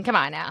mean, come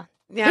on now.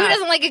 Yeah. Who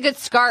doesn't like a good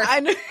scarf?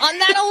 On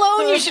that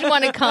alone, you should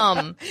want to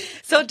come.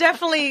 So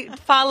definitely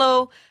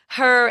follow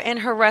her and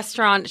her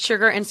restaurant,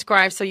 Sugar and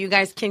Scribe, so you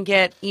guys can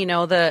get,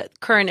 the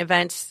current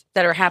events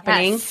that are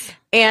happening. Yes.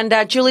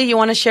 And Julie, you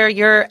want to share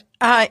your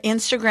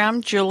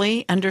Instagram,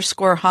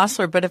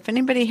 Julie_Hostler. But if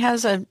anybody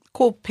has a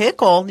cool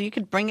pickle, you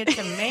could bring it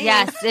to me.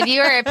 Yes, if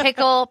you are a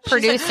pickle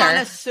producer. She's a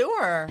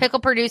connoisseur. Pickle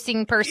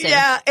producing person.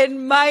 Yeah,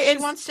 and she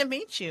wants to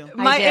meet you.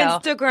 My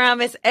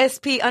Instagram is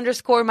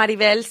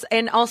SP_Maribels.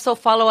 And also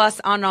follow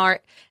us on our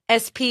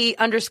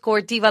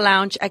SP_Diva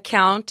Lounge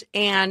account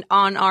and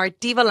on our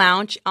Diva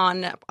Lounge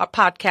on our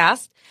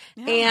podcast.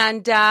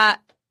 Yeah. And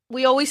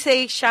we always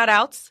say shout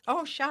outs.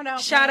 Oh, shout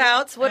outs. Shout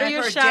outs. What are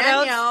your shout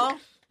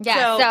outs?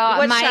 Yeah, so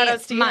what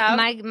shout-outs do you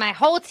have? My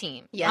whole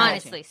team,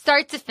 honestly,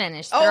 start to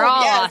finish, they're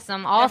all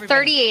awesome. All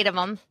 38 of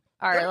them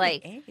are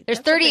there's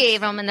 38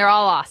 of them, and they're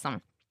all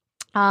awesome.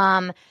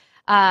 I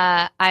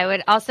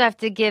would also have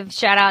to give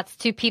shout-outs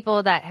to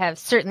people that have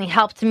certainly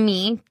helped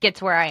me get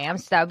to where I am.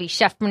 So that would be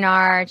Chef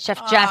Bernard,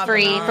 Chef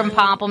Jeffrey from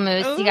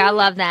Pamplemousse. You gotta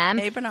love them.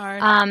 Hey,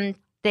 Bernard.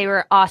 They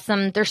were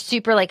awesome. They're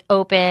super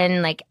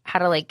open, how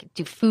to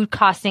do food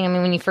costing. I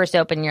mean, when you first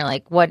open, you're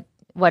like, what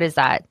is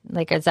that?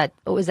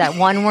 Was that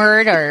one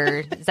word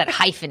or is that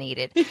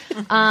hyphenated?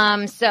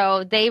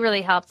 So they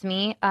really helped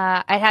me.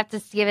 I'd have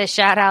to give a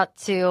shout out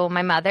to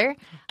my mother.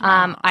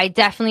 I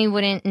definitely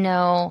wouldn't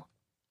know,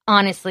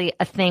 honestly,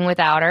 a thing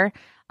without her.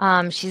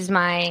 She's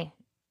my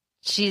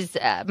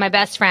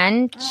best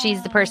friend.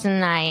 She's the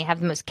person I have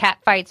the most cat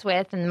fights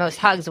with and the most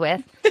hugs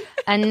with.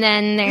 And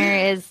then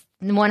there is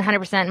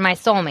 100% my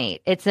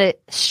soulmate. It's a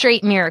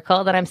straight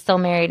miracle that I'm still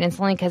married. And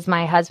it's only because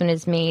my husband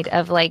is made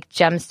of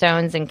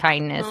gemstones and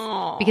kindness.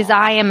 Aww. Because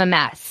I am a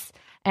mess.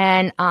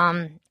 And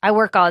I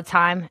work all the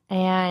time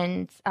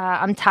and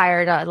I'm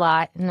tired a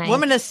lot. And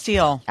Woman of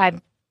steel. I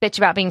bitch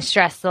about being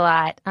stressed a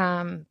lot.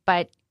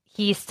 But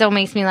he still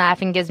makes me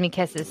laugh and gives me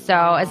kisses. So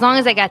as long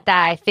as I got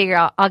that, I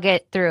figure I'll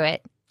get through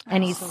it.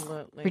 And he's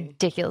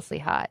ridiculously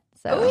hot.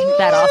 So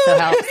that also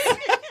helps.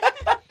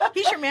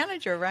 He's your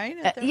manager, right?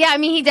 Yeah, I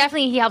mean,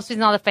 he helps with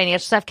all the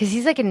financial stuff because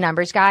he's a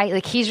numbers guy.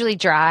 He's really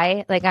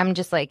dry. I'm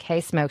just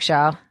hey, Smoke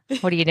Show,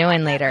 what are you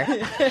doing later?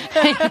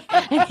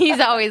 And he's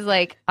always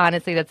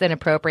honestly, that's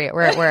inappropriate.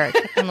 We're at work.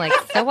 I'm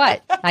so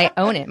what? I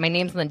own it. My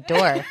name's on the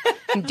door. I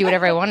can do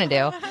whatever I want to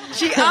do.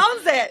 She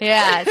owns it.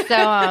 Yeah.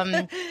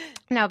 So,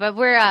 no, but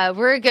we're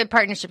a good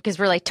partnership because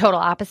we're total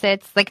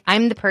opposites.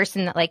 I'm the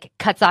person that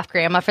cuts off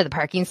grandma for the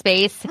parking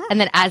space, and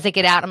then as I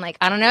get out, I'm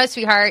I don't know,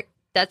 sweetheart.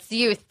 That's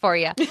youth for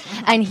you.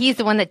 And he's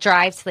the one that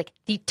drives to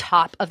the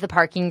top of the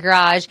parking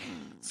garage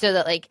so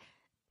that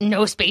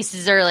no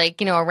spaces are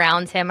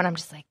around him. And I'm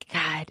just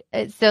God.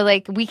 So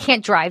we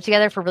can't drive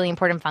together for really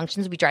important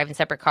functions. We drive in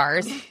separate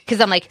cars because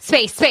I'm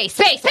space.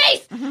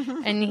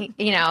 And he,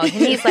 and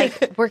he's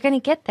we're going to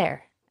get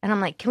there. And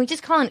I'm can we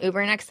just call an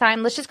Uber next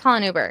time? Let's just call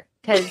an Uber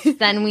because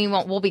then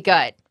we'll be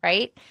good.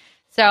 Right.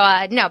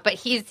 So no, but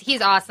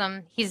he's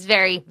awesome. He's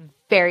very,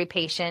 very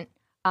patient.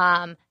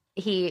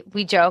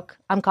 We joke,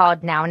 I'm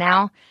called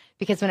now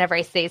because whenever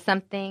I say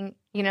something,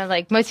 you know,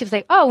 like most people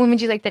say, oh, when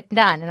would you like that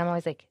done? And I'm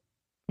always like,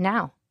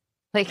 now.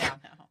 Like,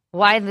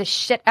 why the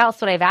shit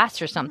else would I have asked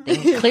for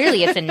something?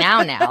 Clearly it's a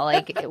now.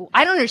 Like,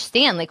 I don't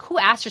understand. Like, who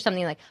asked for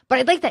something like, but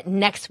I'd like that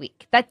next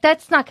week.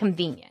 That's not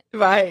convenient.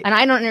 Right. And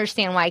I don't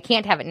understand why I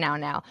can't have it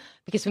now.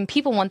 Because when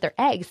people want their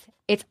eggs,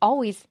 it's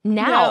always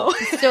now.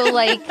 No. So,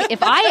 like,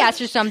 if I ask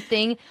for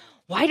something,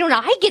 why don't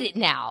I get it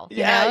now? You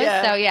know?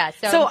 Yeah.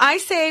 So I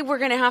say we're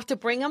going to have to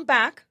bring them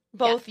back.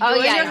 Both you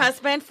and your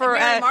husband for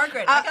Mary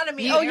Margaret. I gotta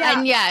meet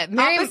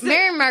her.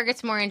 Mary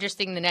Margaret's more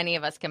interesting than any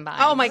of us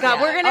combined. Oh my God,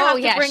 we're gonna have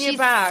to bring you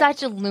back. She's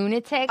such a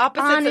lunatic.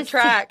 Opposites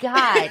attract.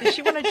 God, does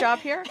she want a job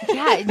here?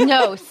 Yeah,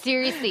 no,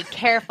 seriously,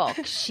 careful.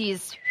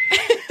 She's.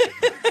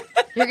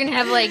 You're gonna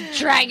have like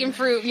dragon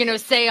fruit,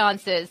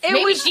 seances.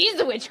 Maybe she's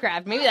the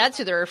witchcraft. Maybe that's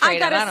who they're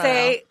afraid of. I gotta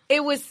say,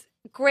 it was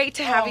great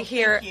to have you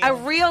here. A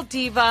real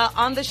diva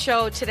on the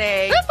show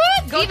today. Whoop,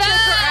 whoop, Go diva! check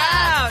her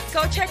out.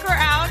 Go check her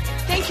out.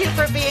 Thank you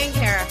for being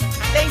here.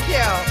 Thank you.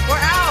 We're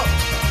out.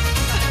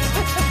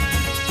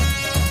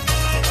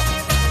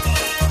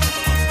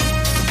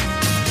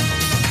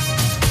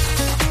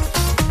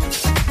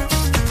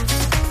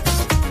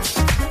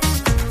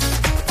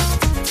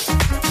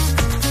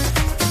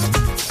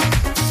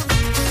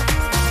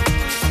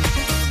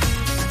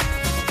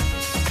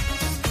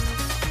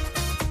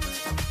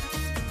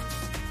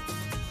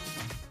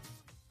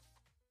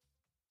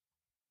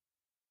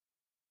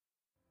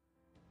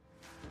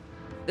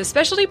 The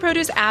Specialty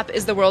Produce app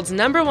is the world's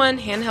 #1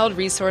 handheld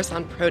resource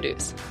on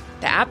produce.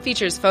 The app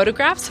features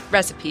photographs,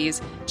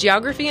 recipes,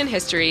 geography and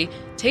history,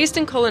 taste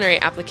and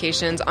culinary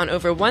applications on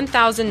over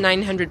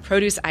 1,900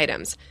 produce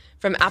items.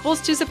 From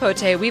apples to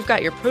zapote, we've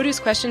got your produce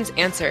questions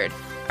answered.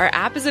 Our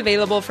app is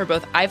available for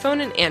both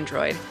iPhone and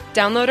Android.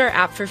 Download our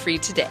app for free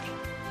today.